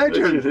living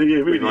legend. He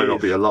really he might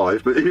not be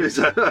alive, but he is.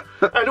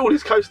 And all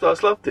his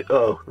co-stars loved it.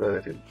 Oh, no,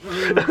 they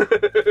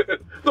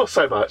didn't. Not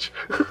so much.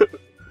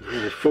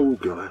 The Fall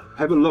Guy.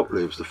 Heather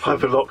Locklear was the Fall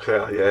Guy. Heather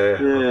Locklear,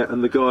 yeah. Yeah,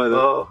 and the guy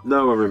that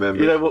no one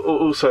remembers. You know what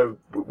also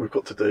we've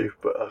got to do,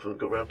 but I haven't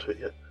got around to it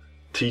yet?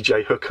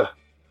 TJ Hooker.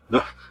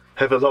 No.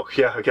 Heather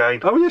Locklear again.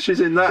 Oh, yeah, she's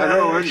in that as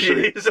well, isn't she?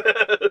 Is.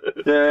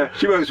 Yeah,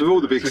 she works with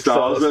all the big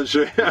stars, doesn't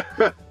she?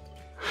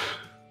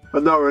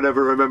 And no one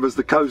ever remembers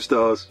the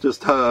co-stars,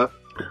 just her.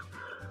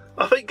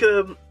 I think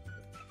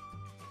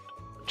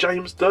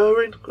James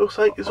Derwin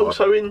is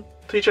also in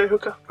TJ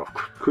Hooker.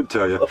 Couldn't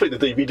tell you. I think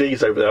the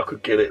DVD's over there. I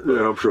could get it.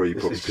 Yeah, I'm sure you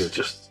probably could.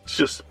 It's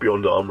just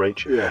beyond arm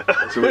reach. Yeah,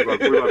 so we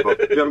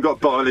haven't got a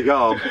bionic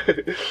arm.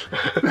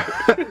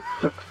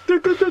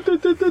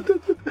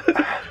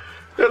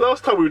 Yeah,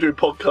 last time we were doing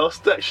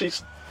podcasts, actually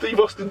Steve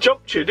Austin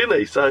jumped you, didn't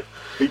he? So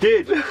he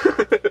did.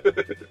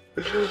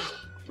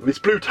 This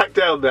blue tack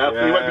down now.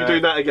 Yeah. He won't be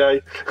doing that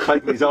again.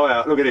 Taking his eye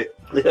out. Look at it.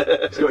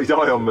 Yeah. He's got his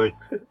eye on me.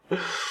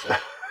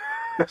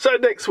 So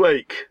next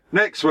week.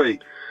 Next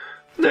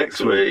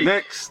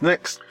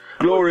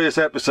glorious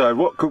episode.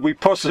 What could we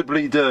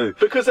possibly do?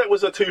 Because that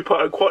was a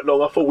two-part and quite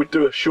long, I thought we'd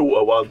do a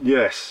shorter one.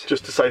 Yes.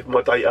 Just to save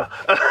my data.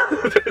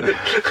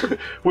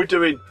 We're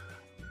doing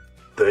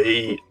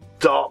The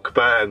Dark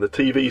Man, the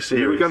TV series.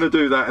 You were going to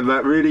do that in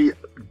that really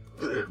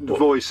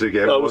voice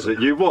again, was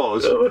it? You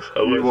was.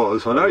 You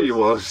was. I know you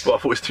was. But I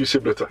thought it was too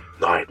similar to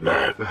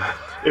Nightman.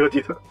 If I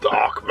did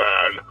Dark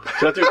Man.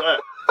 Should I do that?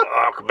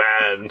 Dark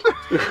Man.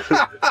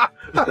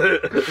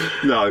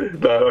 No.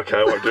 No, okay,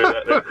 I won't do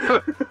that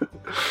then.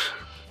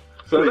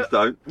 So please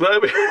don't.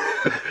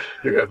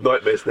 You're going to have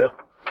nightmares now.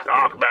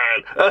 Dark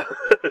Man.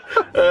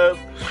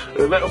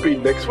 And that'll be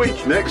next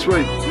week. Next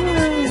week.